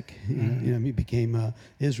Isaac. He became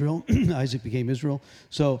Israel. Isaac became Israel.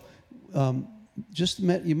 So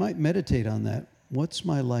you might meditate on that. What's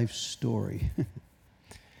my life story?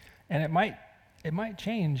 And it might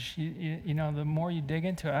change. You know, the more you dig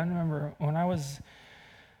into it. I remember when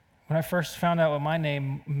I first found out what my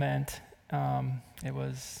name meant, it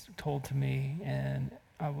was told to me, and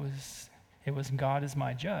it was God is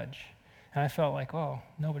my judge. And I felt like, oh,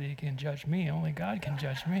 nobody can judge me. Only God can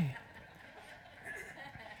judge me.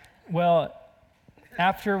 Well,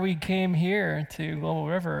 after we came here to Global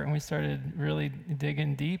River and we started really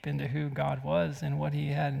digging deep into who God was and what he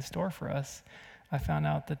had in store for us, I found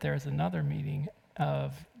out that there's another meaning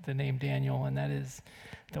of the name Daniel, and that is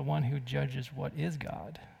the one who judges what is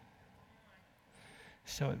God.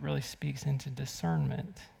 So it really speaks into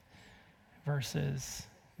discernment versus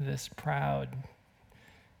this proud,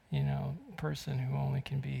 person who only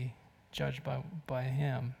can be judged by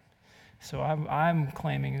him. So I'm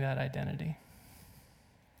claiming that identity.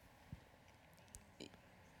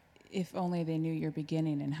 If only they knew your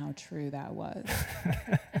beginning and how true that was.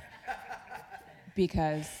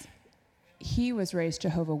 Because he was raised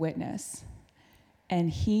Jehovah's Witness, and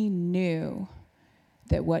he knew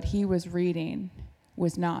that what he was reading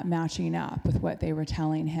was not matching up with what they were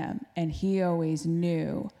telling him. And he always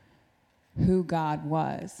knew who God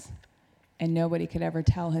was, and nobody could ever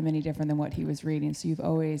tell him any different than what he was reading. So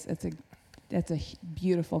that's a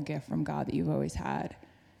beautiful gift from God that you've always had,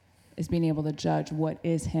 is being able to judge what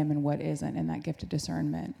is him and what isn't, and that gift of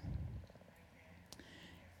discernment.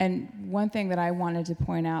 And one thing that I wanted to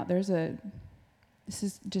point out, this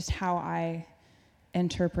is just how I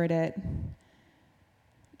interpret it.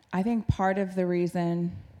 I think part of the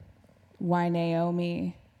reason why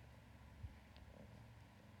Naomi,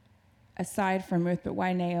 aside from Ruth, but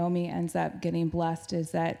why Naomi ends up getting blessed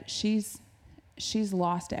is that she's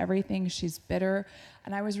lost everything. She's bitter.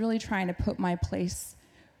 And I was really trying to put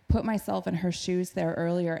myself in her shoes there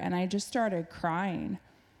earlier, and I just started crying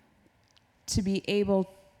to be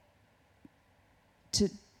able to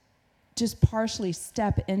just partially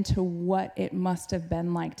step into what it must have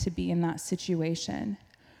been like to be in that situation.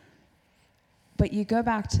 But you go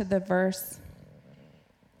back to the verse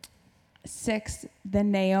 6, then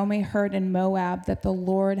Naomi heard in Moab that the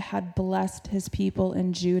Lord had blessed his people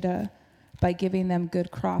in Judah by giving them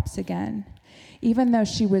good crops again. Even though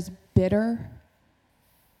she was bitter,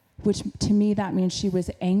 which to me that means she was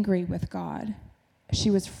angry with God. She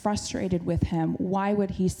was frustrated with him. Why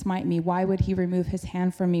would he smite me? Why would he remove his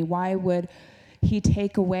hand from me? Why would he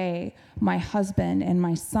take away my husband and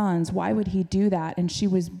my sons? Why would he do that? And she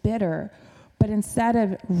was bitter. But instead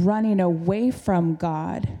of running away from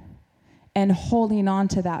God and holding on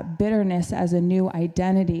to that bitterness as a new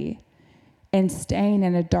identity and staying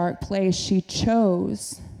in a dark place, she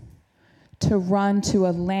chose to run to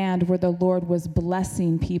a land where the Lord was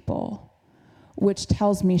blessing people, which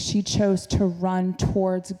tells me she chose to run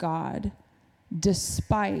towards God.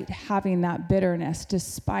 Despite having that bitterness,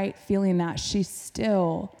 despite feeling that, she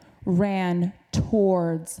still ran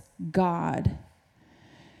towards God.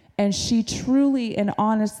 And she truly and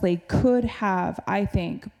honestly could have, I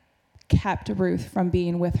think, kept Ruth from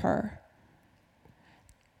being with her.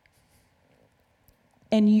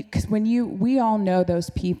 And because we all know those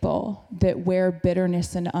people that wear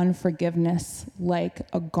bitterness and unforgiveness like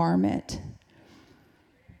a garment.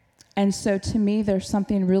 And so to me, there's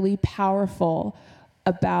something really powerful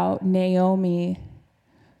about Naomi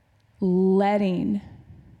letting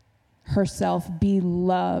herself be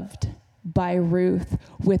loved by Ruth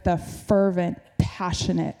with a fervent,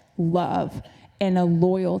 passionate love and a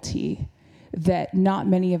loyalty that not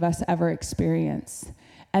many of us ever experience.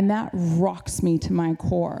 And that rocks me to my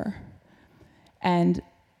core. And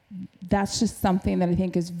that's just something that I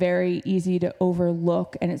think is very easy to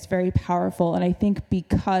overlook, and it's very powerful. And I think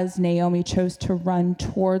because Naomi chose to run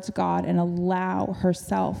towards God and allow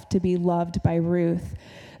herself to be loved by Ruth,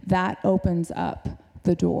 that opens up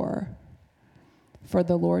the door for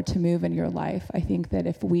the Lord to move in your life. I think that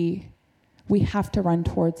if we have to run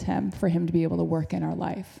towards him for him to be able to work in our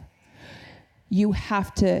life. You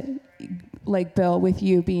have to, like Bill, with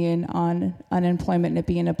you being on unemployment and it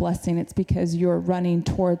being a blessing, it's because you're running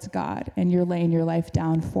towards God and you're laying your life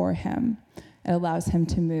down for him. It allows him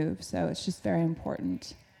to move. So it's just very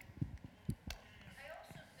important. I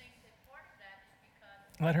also think that part of that is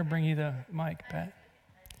because... Let her bring you the mic, Pat.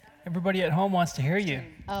 Everybody at home wants to hear you.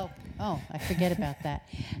 Oh, I forget about that.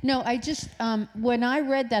 No, I just, when I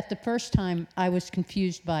read that the first time, I was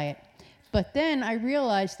confused by it. But then I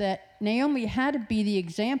realized that Naomi had to be the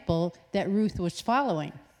example that Ruth was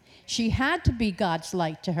following. She had to be God's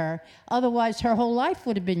light to her. Otherwise, her whole life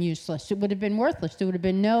would have been useless. It would have been worthless. There would have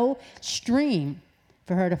been no stream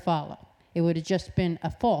for her to follow. It would have just been a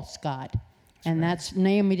false God.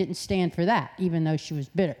 Naomi didn't stand for that, even though she was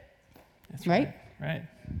bitter. That's right? Right.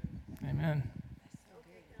 Amen.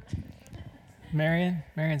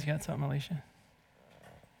 Marion's got something, Alicia.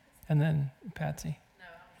 And then Patsy.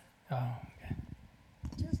 No. Oh, okay.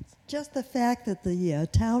 Just the fact that the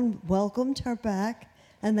town welcomed her back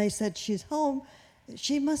And they said, she's home.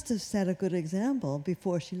 She must have set a good example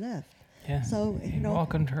before she left. Yeah. So, He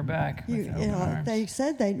welcomed her back with open arms. they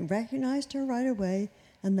said they recognized her right away,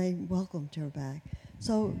 and they welcomed her back.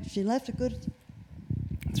 So she left a good.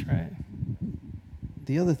 That's right.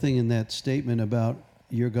 The other thing in that statement about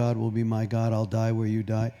your God will be my God, I'll die where you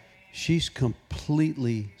die, she's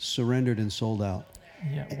completely surrendered and sold out.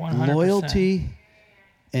 Yeah, 100%. Loyalty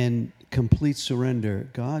and complete surrender.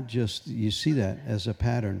 God just, you see that as a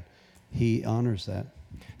pattern. He honors that.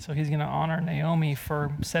 So he's going to honor Naomi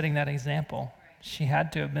for setting that example. She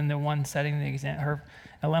had to have been the one setting the example.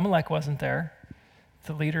 Elimelech wasn't there.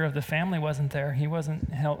 The leader of the family wasn't there. He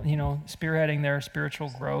wasn't spearheading their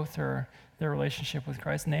spiritual growth or their relationship with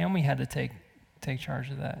Christ. Naomi had to take charge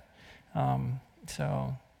of that.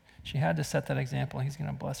 So she had to set that example. He's going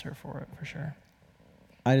to bless her for it, for sure.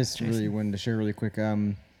 I just Jason. really wanted to share really quick.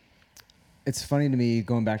 It's funny to me,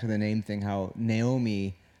 going back to the name thing, how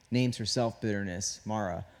Naomi names herself bitterness,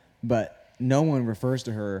 Mara, but no one refers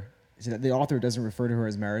to her. The author doesn't refer to her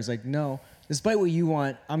as Mara. He's like, no, despite what you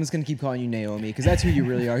want, I'm just going to keep calling you Naomi because that's who you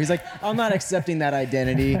really are. He's like, I'm not accepting that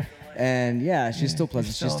identity. And yeah, she's still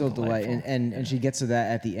pleasant. She's still delight. And she gets to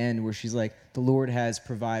that at the end where she's like, the Lord has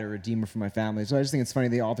provided a redeemer for my family. So I just think it's funny.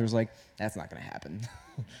 The author's like, that's not going to happen.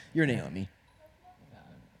 You're Naomi.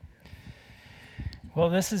 Well,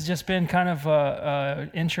 this has just been kind of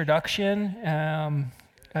an introduction,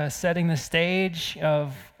 setting the stage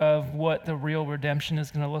of what the real redemption is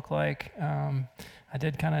going to look like. I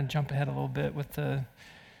did kind of jump ahead a little bit with the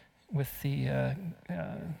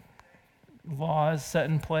laws set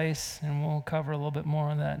in place, and we'll cover a little bit more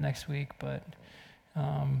on that next week. But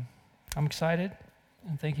I'm excited,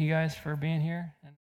 and thank you guys for being here.